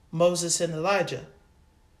 Moses and Elijah.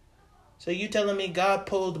 So you telling me God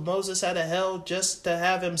pulled Moses out of hell just to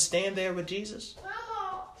have him stand there with Jesus?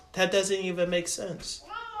 That doesn't even make sense.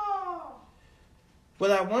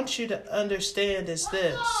 What I want you to understand is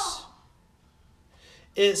this.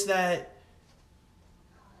 Is that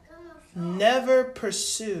never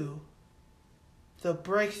pursue the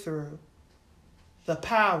breakthrough, the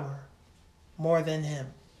power, more than him.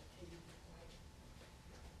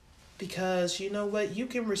 Because you know what? You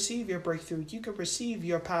can receive your breakthrough. You can receive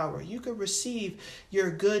your power. You can receive your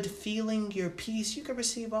good feeling, your peace. You can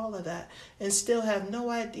receive all of that and still have no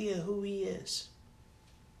idea who he is.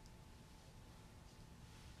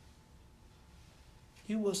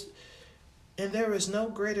 And there is no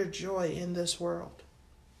greater joy in this world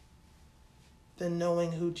than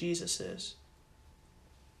knowing who Jesus is.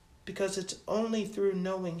 Because it's only through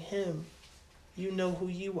knowing him you know who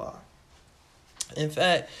you are. In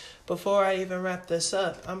fact, before I even wrap this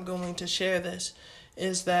up, I'm going to share this,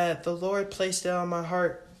 is that the Lord placed it on my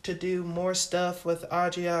heart to do more stuff with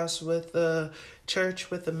Agios, with the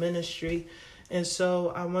church, with the ministry. And so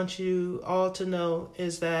I want you all to know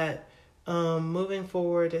is that moving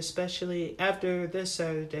forward, especially after this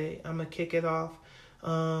Saturday, I'm going to kick it off,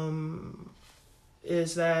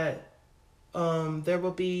 is that there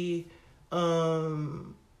will be,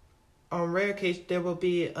 on rare case, there will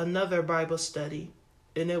be another Bible study,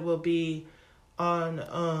 and it will be on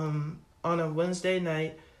a Wednesday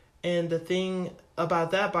night. And the thing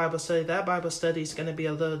about that Bible study is going to be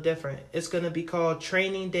a little different. It's going to be called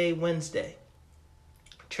Training Day Wednesday.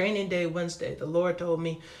 Training Day Wednesday. The Lord told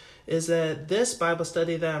me is that this Bible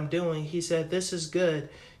study that I'm doing, he said, this is good.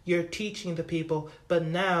 You're teaching the people, but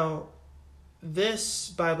now this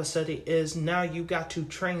Bible study is now you got to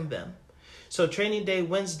train them. So Training Day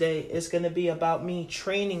Wednesday is going to be about me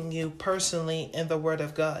training you personally in the Word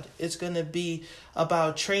of God. It's going to be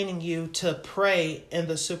about training you to pray in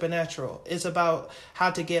the supernatural. It's about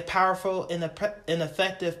how to get powerful and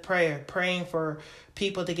effective prayer, praying for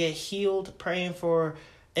people to get healed, praying for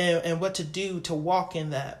and what to do to walk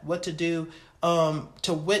in that, what to do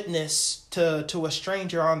to witness to a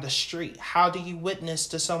stranger on the street. How do you witness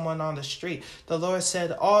to someone on the street? The Lord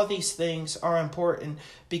said all these things are important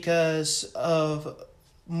because of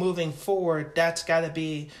moving forward. That's got to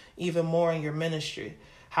be even more in your ministry.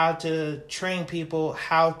 How to train people,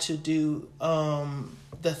 how to do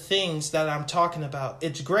the things that I'm talking about.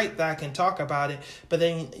 It's great that I can talk about it, but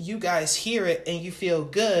then you guys hear it and you feel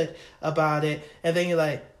good about it, and then you're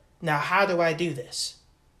like, now how do I do this?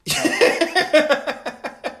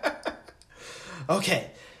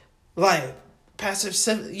 Okay, like Pastor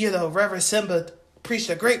Simba, Reverend Simba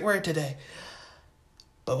preached a great word today,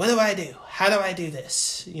 but what do I do? How do I do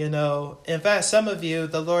this? In fact, some of you,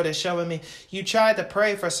 the Lord is showing me, you tried to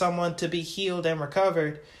pray for someone to be healed and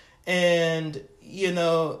recovered, and you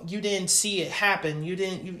didn't see it happen. You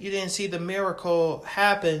didn't see the miracle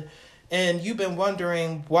happen. And you've been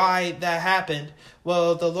wondering why that happened.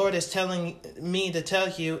 Well, the Lord is telling me to tell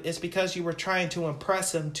you it's because you were trying to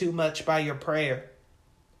impress him too much by your prayer.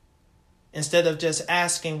 Instead of just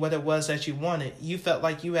asking what it was that you wanted. You felt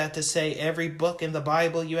like you had to say every book in the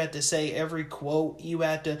Bible. You had to say every quote. You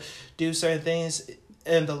had to do certain things.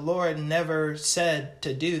 And the Lord never said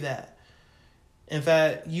to do that. In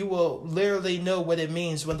fact, you will literally know what it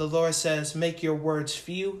means when the Lord says, make your words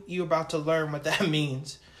few. You're about to learn what that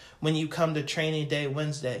means when you come to Training Day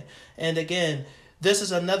Wednesday. And again, this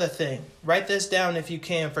is another thing. Write this down if you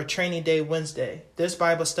can for Training Day Wednesday. This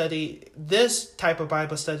type of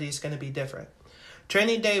Bible study is going to be different.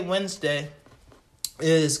 Training Day Wednesday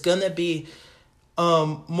is going to be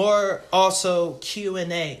more also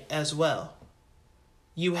Q&A as well.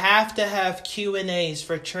 You have to have Q&As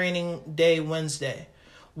for Training Day Wednesday.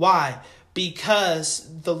 Why? Because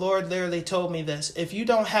the Lord literally told me this. If you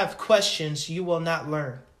don't have questions, you will not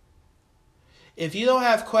learn. If you don't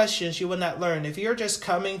have questions, you will not learn. If you're just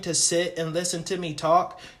coming to sit and listen to me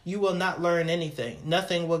talk, you will not learn anything.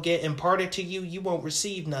 Nothing will get imparted to you. You won't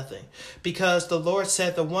receive nothing. Because the Lord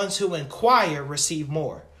said the ones who inquire receive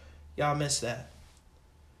more. Y'all missed that.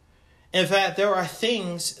 In fact, there are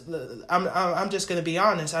things, I'm just going to be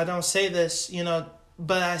honest. I don't say this,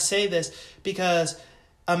 but I say this because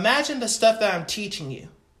imagine the stuff that I'm teaching you.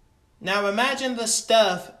 Now imagine the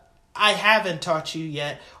stuff I haven't taught you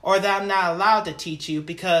yet, or that I'm not allowed to teach you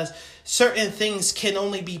because certain things can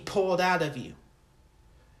only be pulled out of you.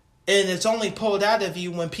 And it's only pulled out of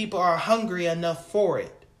you when people are hungry enough for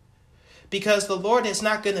it. Because the Lord is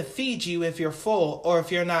not going to feed you if you're full or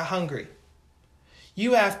if you're not hungry.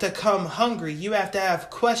 You have to come hungry. You have to have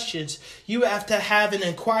questions. You have to have an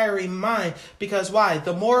inquiring mind. Because why?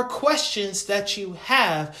 The more questions that you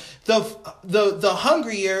have, the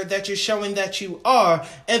hungrier that you're showing that you are,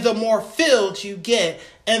 and the more filled you get,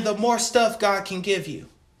 and the more stuff God can give you.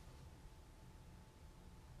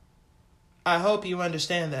 I hope you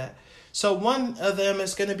understand that. So one of them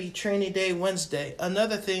is going to be Training Day Wednesday.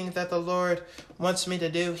 Another thing that the Lord wants me to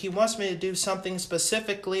do, he wants me to do something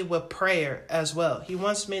specifically with prayer as well. He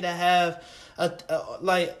wants me to have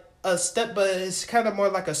a step, but it's kind of more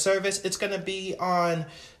like a service. It's going to be on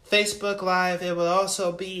Facebook Live. It will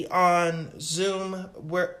also be on Zoom,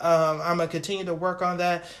 where I'm going to continue to work on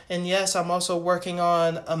that. And yes, I'm also working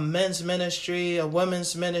on a men's ministry, a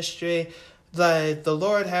women's ministry. Like the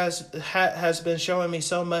Lord has been showing me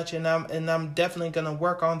so much, and I'm definitely going to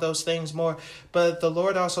work on those things more. But the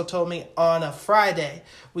Lord also told me on a Friday,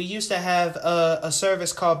 we used to have a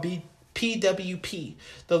service called PWP.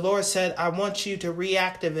 The Lord said, I want you to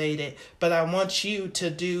reactivate it, but I want you to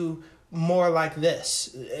do more like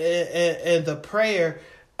this. And the prayer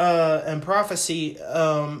and prophecy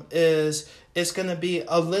it's going to be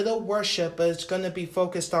a little worship, but it's going to be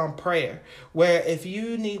focused on prayer. Where if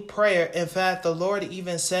you need prayer, in fact, the Lord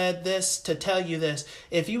even said this to tell you this.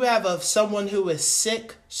 If you have someone who is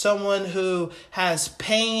sick, someone who has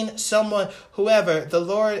pain, whoever, the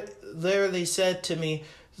Lord literally said to me,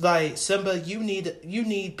 like, Simba, you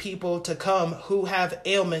need people to come who have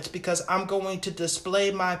ailments, because I'm going to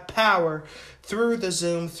display my power through the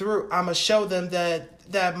Zoom. I'm going to show them that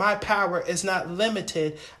that my power is not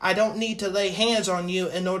limited. I don't need to lay hands on you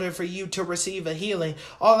in order for you to receive a healing.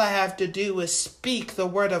 All I have to do is speak the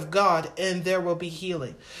word of God and there will be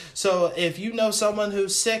healing. So if you know someone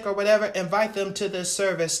who's sick or whatever, invite them to this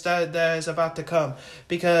service that is about to come,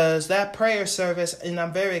 because that prayer service, and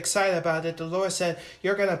I'm very excited about it. The Lord said,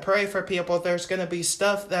 you're going to pray for people. There's going to be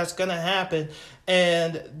stuff that's going to happen.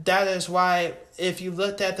 And that is why, if you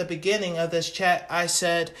looked at the beginning of this chat, I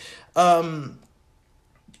said,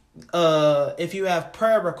 if you have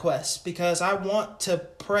prayer requests, because I want to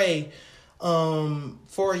pray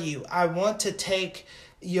for you. I want to take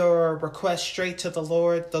your request straight to the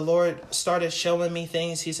Lord. The Lord started showing me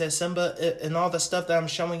things. He said, Simba, and all the stuff that I'm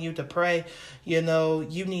showing you to pray, you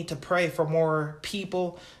need to pray for more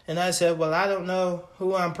people. And I said, well, I don't know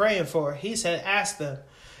who I'm praying for. He said, ask them.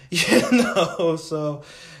 So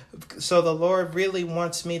the Lord really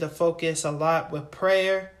wants me to focus a lot with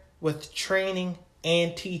prayer, with training,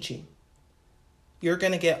 and teaching. You're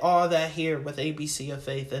going to get all that here with ABC of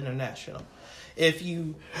Faith International, if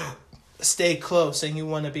you stay close and you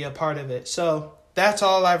want to be a part of it. So that's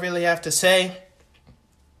all I really have to say.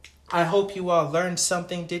 I hope you all learned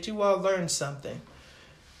something. Did you all learn something?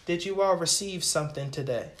 Did you all receive something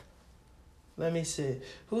today? Let me see.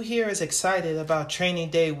 Who here is excited about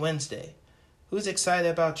Training Day Wednesday? Who's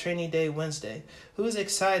excited about Training Day Wednesday? Who's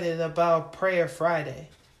excited about Prayer Friday?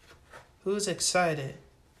 Who's excited?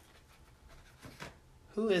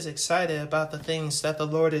 Who is excited about the things that the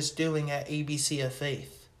Lord is doing at ABC of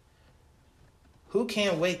Faith? Who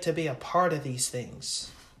can't wait to be a part of these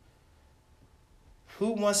things?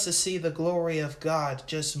 Who wants to see the glory of God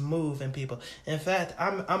just move in people? In fact,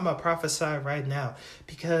 I'm going to prophesy right now,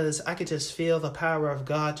 because I could just feel the power of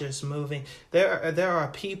God just moving. There are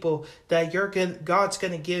people that God's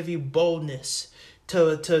going to give you boldness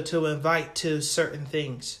to invite to certain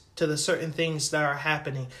things, to the certain things that are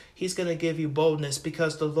happening. He's going to give you boldness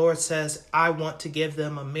because the Lord says, I want to give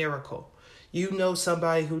them a miracle. You know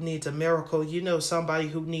somebody who needs a miracle. You know somebody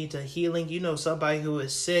who needs a healing. You know somebody who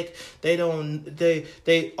is sick. How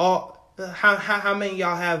many of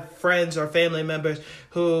y'all have friends or family members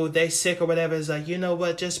who they sick or whatever? It's like, you know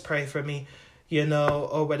what, just pray for me,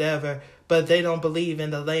 or whatever. But they don't believe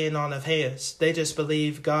in the laying on of hands. They just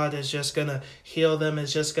believe God is just going to heal them,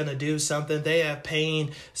 is just going to do something. They have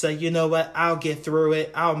pain. So you know what, I'll get through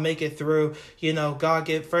it. I'll make it through.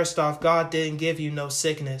 First off, God didn't give you no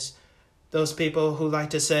sickness. Those people who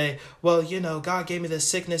like to say, well, God gave me this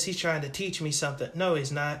sickness. He's trying to teach me something. No,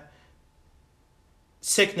 he's not.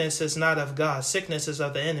 Sickness is not of God. Sickness is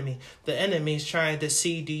of the enemy. The enemy is trying to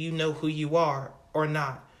see, do you know who you are or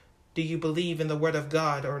not? Do you believe in the word of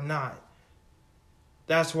God or not?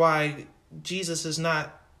 That's why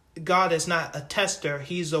God is not a tester.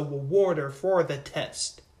 He's a rewarder for the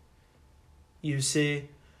test. You see?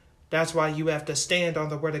 That's why you have to stand on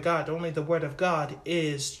the word of God. Only the word of God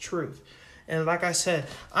is truth. And like I said,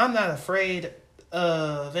 I'm not afraid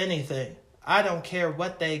of anything. I don't care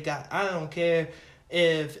what they got. I don't care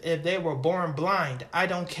if they were born blind. I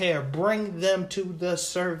don't care. Bring them to the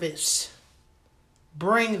service.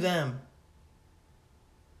 Bring them.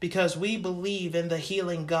 Because we believe in the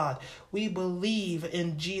healing God. We believe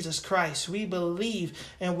in Jesus Christ. We believe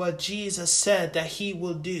in what Jesus said that he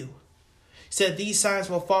will do. He said these signs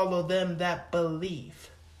will follow them that believe.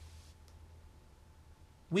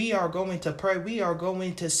 We are going to pray. We are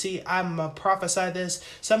going to see. I'm going to prophesy this.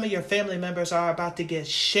 Some of your family members are about to get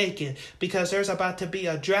shaken because there's about to be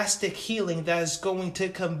a drastic healing that is going to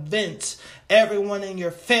convince everyone in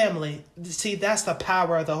your family. See, that's the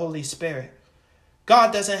power of the Holy Spirit.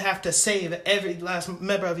 God doesn't have to save every last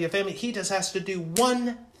member of your family. He just has to do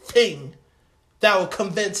one thing that will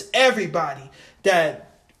convince everybody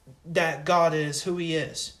that God is who he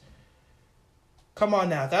is. Come on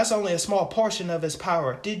now. That's only a small portion of his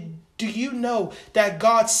power. Do you know that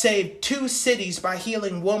God saved 2 cities by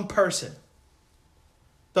healing one person?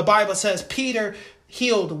 The Bible says Peter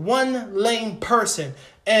healed one lame person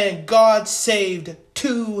and God saved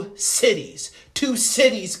 2 cities. 2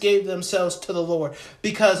 cities gave themselves to the Lord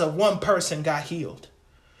because of one person got healed.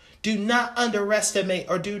 Do not underestimate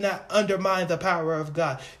or do not undermine the power of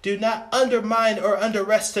God. Do not undermine or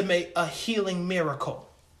underestimate a healing miracle.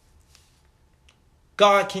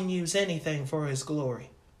 God can use anything for his glory.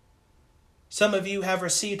 Some of you have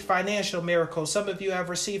received financial miracles. Some of you have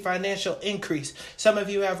received financial increase. Some of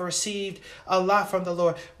you have received a lot from the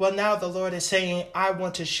Lord. Well, now the Lord is saying, I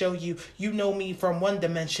want to show you, you know me from one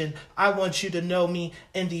dimension. I want you to know me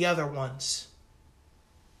in the other ones.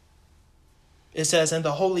 It says, and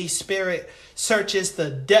the Holy Spirit searches the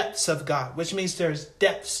depths of God, which means there's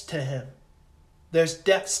depths to him. There's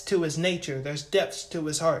depths to his nature. There's depths to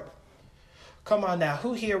his heart. Come on now.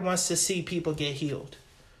 Who here wants to see people get healed?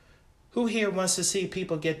 Who here wants to see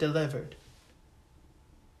people get delivered?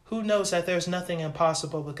 Who knows that there's nothing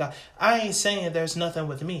impossible with God? I ain't saying there's nothing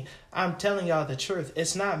with me. I'm telling y'all the truth.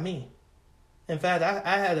 It's not me. In fact,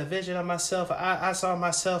 I had a vision of myself. I saw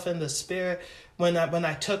myself in the spirit when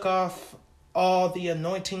I took off all the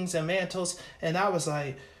anointings and mantles. And I was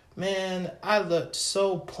like, man, I looked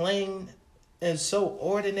so plain and so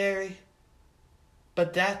ordinary.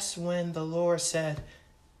 But that's when the Lord said,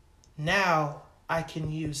 now I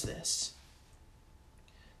can use this.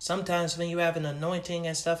 Sometimes when you have an anointing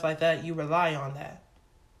and stuff like that, you rely on that.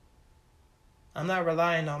 I'm not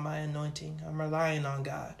relying on my anointing. I'm relying on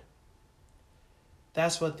God.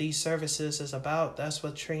 That's what these services is about. That's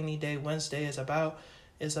what Training Day Wednesday is about.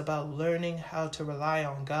 It's about learning how to rely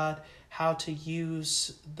on God, how to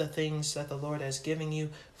use the things that the Lord has given you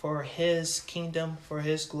for his kingdom, for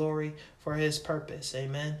his glory, for his purpose.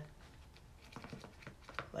 Amen.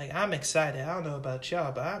 Like, I'm excited. I don't know about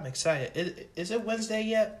y'all, but I'm excited. Is it Wednesday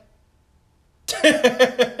yet?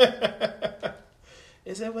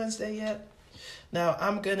 Is it Wednesday yet? Now,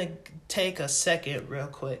 I'm going to take a second real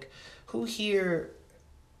quick. Who here,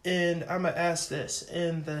 and I'm going to ask this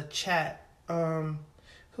in the chat,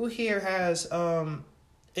 who here has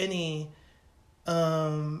any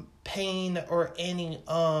pain or any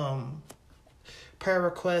prayer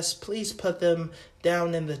requests? Please put them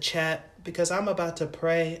down in the chat, because I'm about to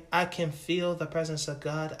pray. I can feel the presence of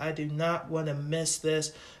God. I do not want to miss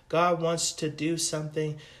this. God wants to do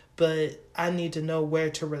something, but I need to know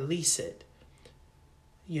where to release it.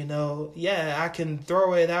 You know, yeah, I can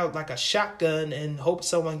throw it out like a shotgun and hope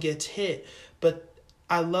someone gets hit, but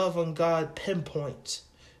I love when God pinpoints,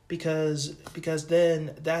 because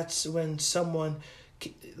then that's when someone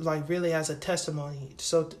like really has a testimony.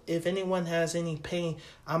 So if anyone has any pain,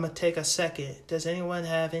 I'm going to take a second. Does anyone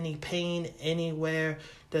have any pain anywhere?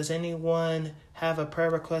 Does anyone have a prayer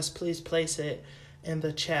request? Please place it in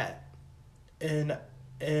the chat. And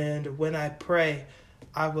when I pray,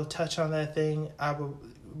 I will touch on that thing. I will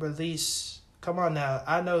release. Come on now.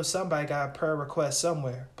 I know somebody got a prayer request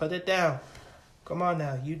somewhere. Put it down. Come on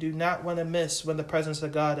now. You do not want to miss when the presence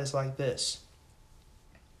of God is like this.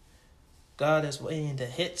 God is waiting to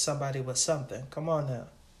hit somebody with something. Come on now.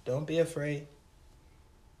 Don't be afraid.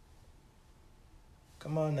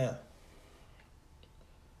 Come on now.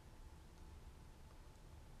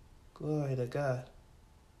 Glory to God.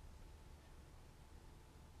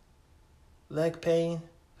 Leg pain?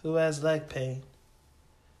 Who has leg pain?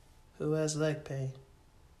 Who has leg pain?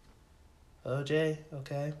 OJ?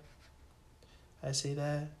 Okay. I see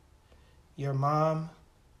that. Your mom?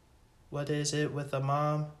 What is it with the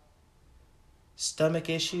mom? Stomach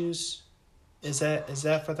issues? Is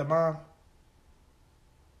that for the mom?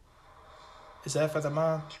 Is that for the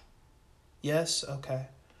mom? Yes? Okay.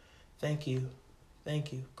 Thank you.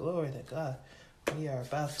 Thank you. Glory to God. We are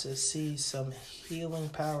about to see some healing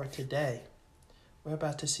power today. We're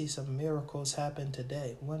about to see some miracles happen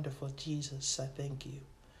today. Wonderful Jesus, I thank you.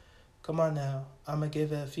 Come on now. I'm going to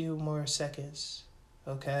give it a few more seconds.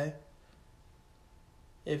 Okay?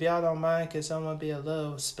 If y'all don't mind, can someone be a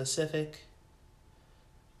little specific?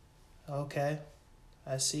 Okay.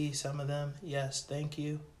 I see some of them. Yes, thank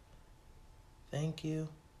you. Thank you.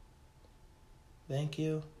 Thank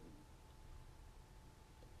you.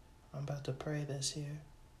 I'm about to pray this here.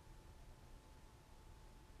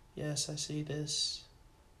 Yes, I see this.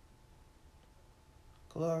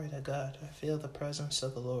 Glory to God. I feel the presence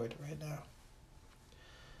of the Lord right now.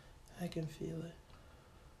 I can feel it.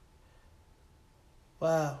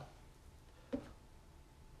 Wow.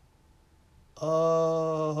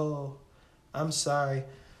 Oh, I'm sorry.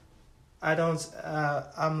 I'm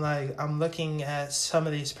looking at some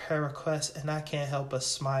of these prayer requests and I can't help but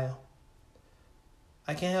smile.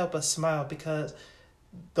 I can't help but smile because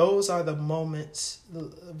those are the moments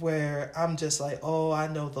where I'm just like, oh, I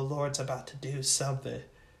know the Lord's about to do something.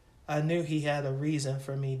 I knew he had a reason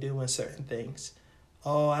for me doing certain things.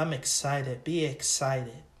 Oh, I'm excited. Be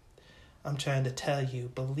excited. I'm trying to tell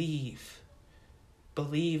you, believe.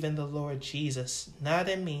 Believe in the Lord Jesus. Not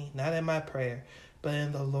in me, not in my prayer, but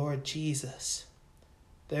in the Lord Jesus.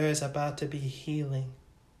 There is about to be healing.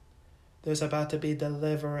 There's about to be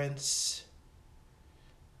deliverance.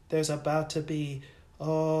 There's about to be,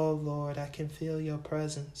 oh Lord, I can feel your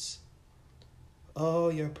presence. Oh,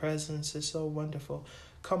 your presence is so wonderful.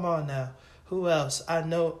 Come on now. Who else? I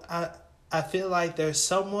know, I feel like there's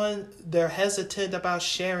someone, they're hesitant about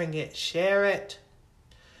sharing it. Share it.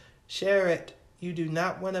 Share it. You do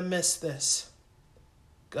not want to miss this.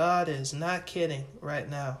 God is not kidding right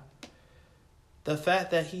now. The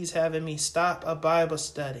fact that he's having me stop a Bible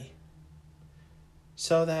study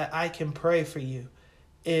so that I can pray for you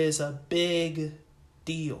is a big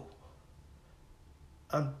deal.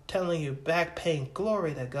 I'm telling you, back pain,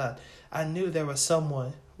 glory to God. I knew there was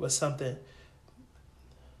someone with something.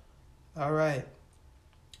 All right.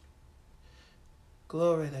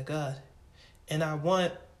 Glory to God. And I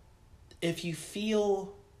want, if you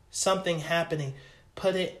feel something happening,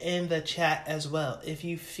 put it in the chat as well. If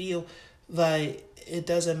you feel like it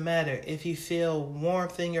doesn't matter, if you feel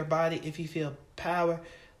warmth in your body, if you feel power,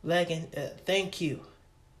 thank you.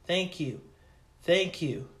 Thank you. Thank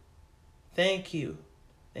you. Thank you.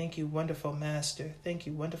 Thank you, wonderful Master. Thank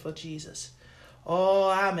you, wonderful Jesus. Oh,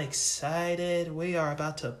 I'm excited. We are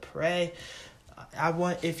about to pray. I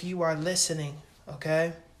want, if you are listening,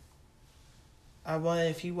 okay? I want,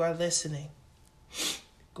 if you are listening,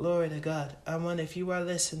 glory to God. I want, if you are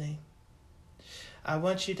listening, I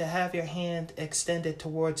want you to have your hand extended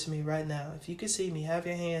towards me right now. If you can see me, have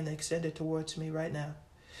your hand extended towards me right now.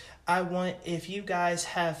 I want, if you guys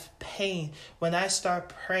have pain, when I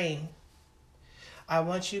start praying, I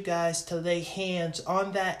want you guys to lay hands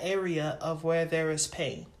on that area of where there is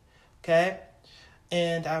pain, okay?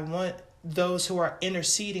 And I want those who are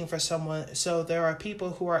interceding for someone. So there are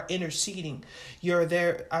people who are interceding. You're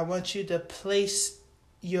there. I want you to place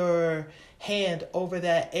your hand over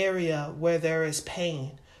that area where there is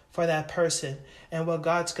pain for that person. And what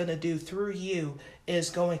God's going to do through you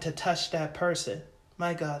is going to touch that person.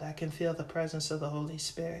 My God, I can feel the presence of the Holy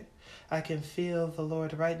Spirit. I can feel the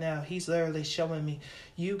Lord right now. He's literally showing me,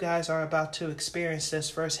 you guys are about to experience this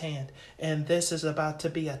firsthand. And this is about to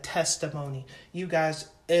be a testimony. You guys,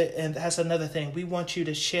 and that's another thing. We want you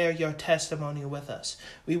to share your testimony with us.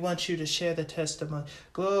 We want you to share the testimony.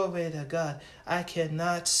 Glory to God. I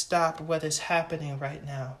cannot stop what is happening right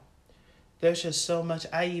now. There's just so much.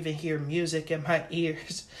 I even hear music in my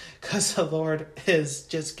ears because the Lord is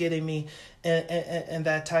just getting me in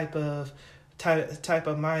that type of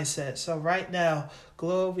mindset. So right now,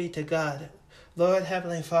 glory to God. Lord,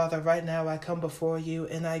 Heavenly Father, right now I come before you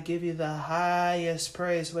and I give you the highest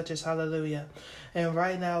praise, which is hallelujah. And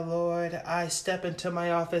right now, Lord, I step into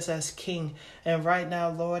my office as King. And right now,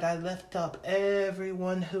 Lord, I lift up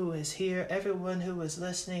everyone who is here, everyone who is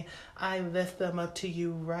listening. I lift them up to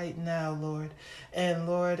you right now, Lord. And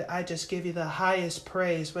Lord, I just give you the highest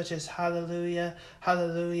praise, which is hallelujah,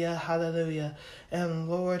 hallelujah, hallelujah. And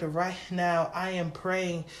Lord, right now, I am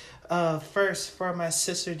praying first for my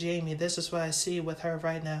sister Jamie. This is what I see with her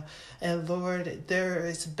right now. And Lord, there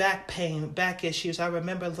is back pain, back issues. I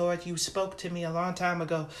remember, Lord, you spoke to me a long time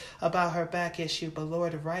ago about her back issue. But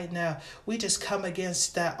Lord, right now, we just come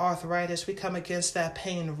against that arthritis. We come against that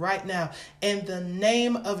pain right now. In the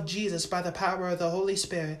name of Jesus, by the power of the Holy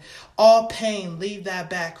Spirit, all pain, leave that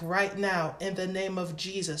back right now. In the name of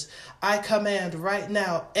Jesus, I command right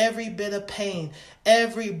now, every bit of pain,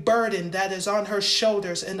 every burden that is on her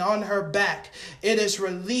shoulders and on her back, it is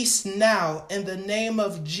released now in the name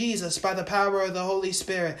of Jesus by the power of the Holy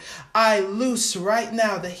Spirit. I loose right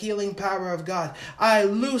now the healing power of God. I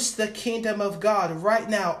loose the kingdom of God right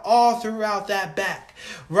now all throughout that back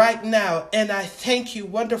right now. And I thank you,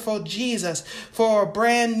 wonderful Jesus, for a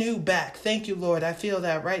brand new back. Thank you, Lord. I feel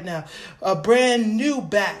that right now. A brand new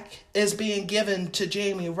back is being given to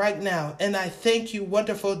Jamie right now. And I thank you,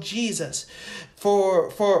 wonderful Jesus, for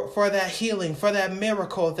that healing, for that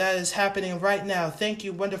miracle that is happening right now. Thank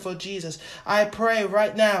you, wonderful Jesus. I pray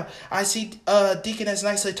right now. I see Deaconess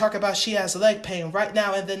Nicely talk about she has leg pain right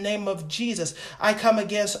now. In the name of Jesus, I come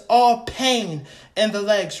against all pain in the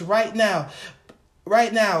legs right now.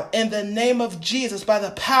 Right now, in the name of Jesus, by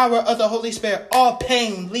the power of the Holy Spirit, all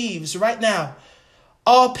pain leaves right now.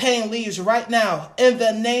 All pain leaves right now in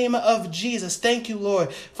the name of Jesus. Thank you,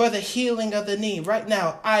 Lord, for the healing of the knee. Right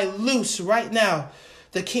now, I loose right now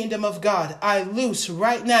the kingdom of God. I loose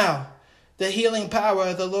right now the healing power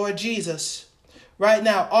of the Lord Jesus. Right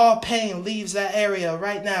now, all pain leaves that area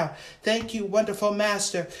right now. Thank you, wonderful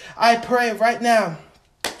Master. I pray right now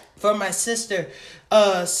for my sister,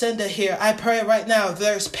 Cinda here. I pray right now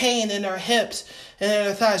there's pain in her hips and in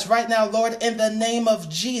her thighs. Right now, Lord, in the name of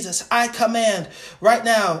Jesus, I command right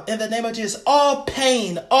now, in the name of Jesus, all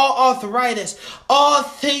pain, all arthritis, all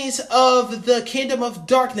things of the kingdom of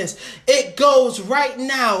darkness, it goes right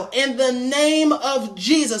now in the name of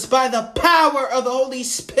Jesus by the power of the Holy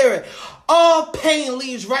Spirit. All pain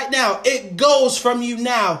leaves right now. It goes from you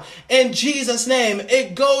now. In Jesus' name,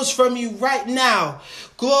 it goes from you right now.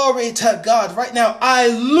 Glory to God. Right now, I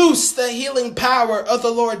loose the healing power of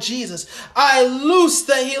the Lord Jesus. I loose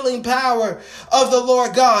the healing power of the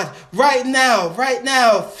Lord God. Right now,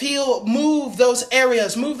 move those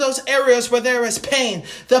areas where there is pain.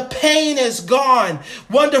 The pain is gone.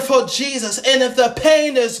 Wonderful Jesus. And if the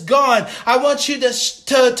pain is gone, I want you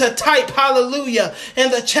to type hallelujah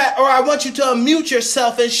in the chat, or I want you to unmute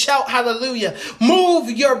yourself and shout hallelujah.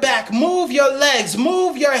 Move your back, move your legs,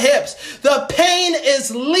 move your hips. The pain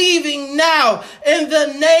is leaving now in the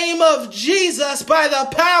name of Jesus by the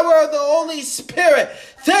power of the Holy Spirit.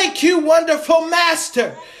 Thank you, wonderful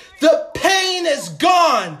Master. The pain is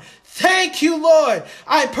gone. Thank you, Lord.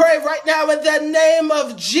 I pray right now in the name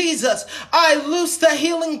of Jesus, I loose the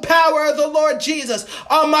healing power of the Lord Jesus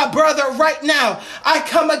on my brother right now. I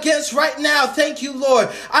come against right now. Thank you, Lord.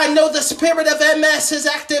 I know the spirit of MS is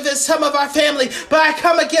active in some of our family, but I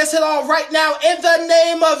come against it all right now in the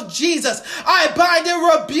name of Jesus. I bind and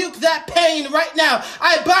rebuke that pain right now.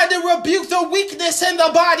 I bind and rebuke the weakness in the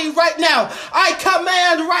body right now. I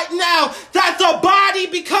command right now that the body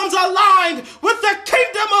becomes aligned with the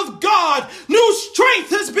kingdom of God. New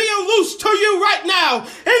strength is being loosed to you right now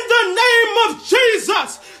in the name of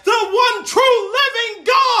Jesus, the one true living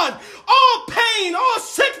God. All pain, all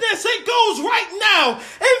sickness, it goes right now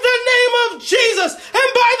in the name of Jesus,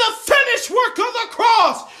 and by the finished work of the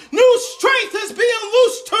cross, new strength is being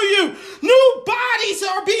loosed to you. New bodies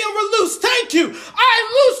are being released. Thank you. I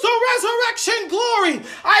loose the resurrection glory.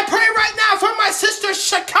 I pray right now for my sister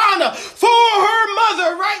Shekinah, for her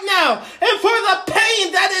mother right now, and for the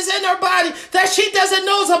pain that is in her body that she doesn't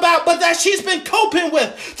know about, but that she's been coping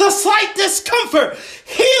with. The slight discomfort.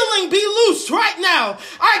 Healing be loosed right now.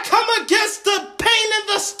 I come against the pain in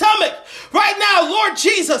the stomach right now, Lord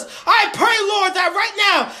Jesus. I pray, Lord, that right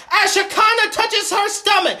now, as Shekinah touches her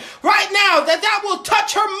stomach, right now, that will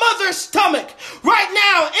touch her mother's stomach right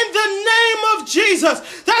now, in the name of Jesus,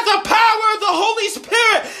 that the power of the Holy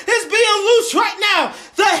Spirit is being loosed right now.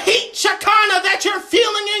 The heat, Shekinah, that you're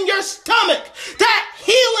feeling in your stomach, that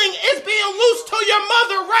healing is being loosed to your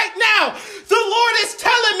mother right now. The Lord is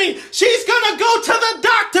telling me she's going to go to the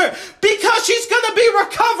doctor because she's going to be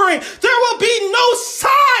recovering. There will be no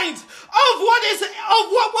signs of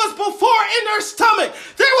what was before in her stomach.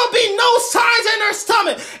 There will be no signs in her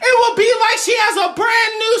stomach. It will be like she has a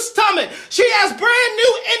brand new stomach. She has brand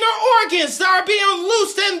new inner organs that are being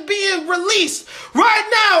loosed and being released right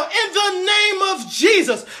now in the name of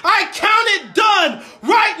Jesus. I count it done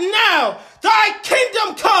right now. Thy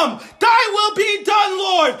kingdom come, thy will be done,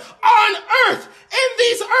 Lord, on earth, in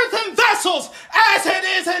these earthen vessels, as it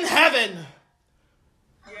is in heaven.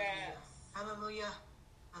 Yes. Hallelujah.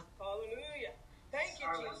 Hallelujah. Thank you,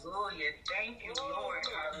 Jesus. Hallelujah. Thank you, Lord.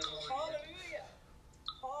 Hallelujah.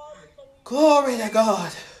 Hallelujah. Glory to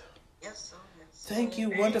God. Yes, Thank you,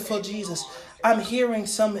 wonderful Jesus. I'm hearing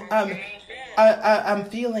I'm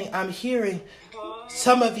hearing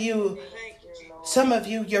some of you. Some of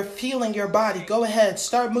you, you're feeling your body. Go ahead,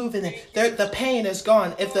 start moving it. The pain is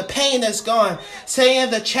gone. If the pain is gone, say in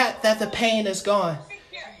the chat that the pain is gone.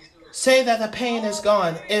 Say that the pain is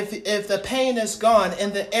gone. If the pain is gone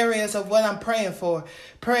in the areas of what I'm praying for,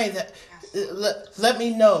 pray that. Let me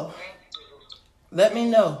know. Let me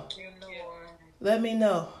know. Let me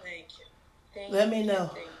know. Let me know.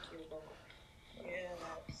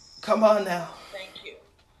 Come on now. Thank you.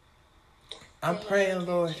 I'm praying,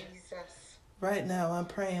 Lord. Right now, I'm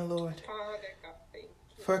praying, Lord,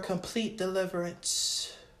 for complete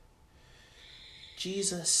deliverance.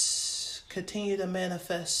 Jesus, continue to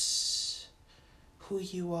manifest who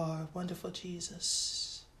you are, wonderful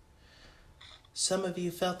Jesus. Some of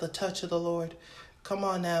you felt the touch of the Lord. Come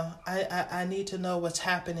on now. I need to know what's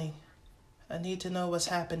happening. I need to know what's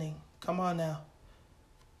happening. Come on now.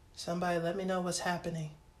 Somebody let me know what's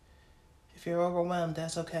happening. If you're overwhelmed,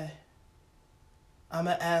 that's okay. I'm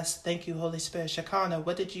going to ask, thank you, Holy Spirit. Shekinah,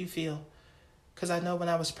 what did you feel? Because I know when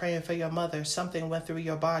I was praying for your mother, something went through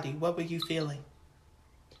your body. What were you feeling?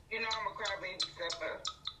 You know, I'm a crybaby, Zeppa.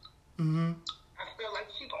 Mm-hmm. I feel like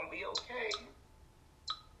she's going to be okay.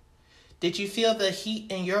 Did you feel the heat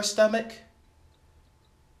in your stomach?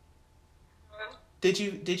 Huh? Did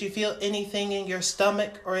you feel anything in your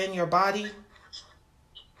stomach or in your body? Yeah, I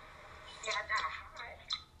got hot.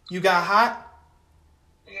 You got hot?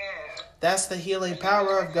 Yeah. That's the healing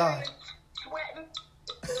power of God.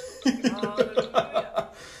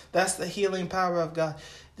 That's the healing power of God.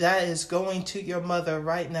 That is going to your mother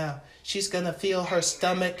right now. She's going to feel her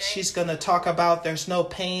stomach. She's going to talk about there's no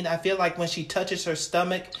pain. I feel like when she touches her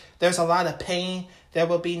stomach, there's a lot of pain. There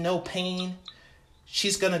will be no pain.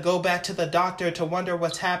 She's going to go back to the doctor to wonder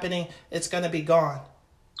what's happening. It's going to be gone.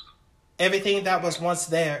 Everything that was once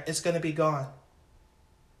there is going to be gone.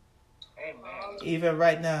 Amen. Even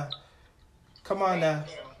right now. Come on now.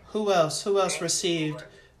 Who else? Who else received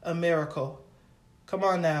a miracle? Come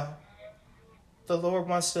on now. The Lord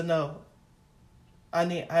wants to know. I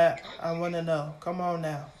want to know. Come on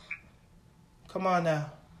now. Come on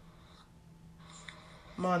now.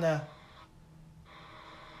 Come on now.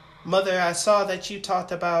 Mother, I saw that you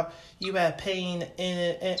talked about you had pain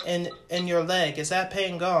in your leg. Is that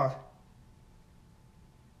pain gone?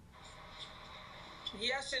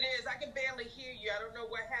 Yes, it is. I can barely hear you. I don't know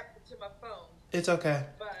what happened to my phone. It's okay.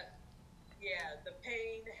 But, yeah, the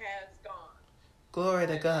pain has gone. Glory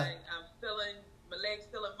to God. I'm feeling, my leg's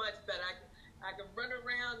feeling much better. I can run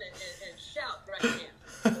around and shout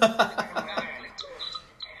right now.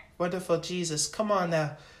 Wonderful Jesus. Come on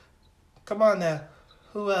now. Come on now.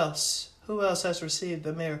 Who else? Who else has received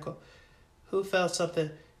the miracle? Who felt something?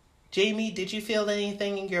 Jamie, did you feel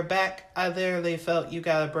anything in your back? I literally felt you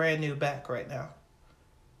got a brand new back right now.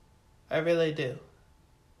 I really do.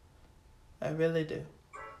 I really do.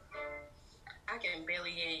 I can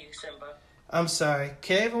barely hear you, Simba. I'm sorry.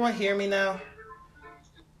 Can everyone hear me now?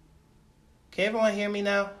 Can everyone hear me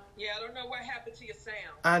now? Yeah, I don't know what happened to your sound.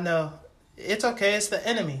 I know. It's okay. It's the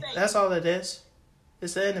enemy. That's all it is.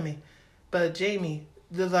 It's the enemy. But Jamie,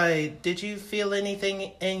 did you feel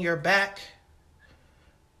anything in your back?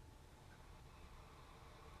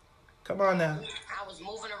 Come on now. I was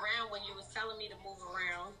moving around when you was telling me to move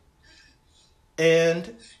around.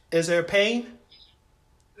 And is there pain?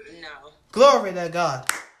 No. Glory to God.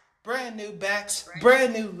 Brand new backs,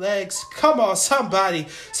 brand new legs. Come on, somebody.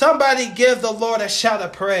 Somebody give the Lord a shout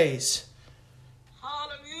of praise.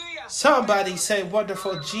 Hallelujah. Somebody say,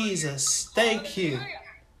 wonderful Jesus. Thank you.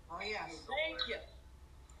 Oh, yeah. Thank you.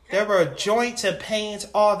 There were joints and pains,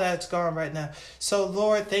 all that's gone right now. So,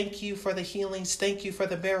 Lord, thank you for the healings. Thank you for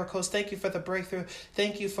the miracles. Thank you for the breakthrough.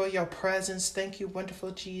 Thank you for your presence. Thank you,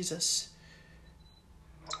 wonderful Jesus.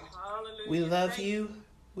 Hallelujah. We love you.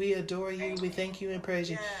 We adore you. We thank you and praise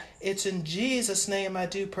you. Yes. It's in Jesus' name I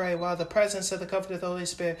do pray, while the presence of the Comforter of the Holy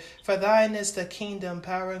Spirit. For thine is the kingdom,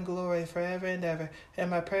 power, and glory forever and ever. And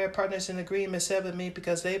my prayer partners in agreement said with me,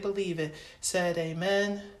 because they believe it, said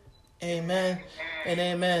amen, amen, and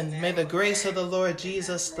amen. May the grace of the Lord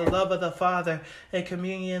Jesus, the love of the Father, and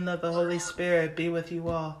communion of the Holy Spirit be with you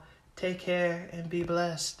all. Take care and be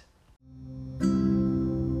blessed.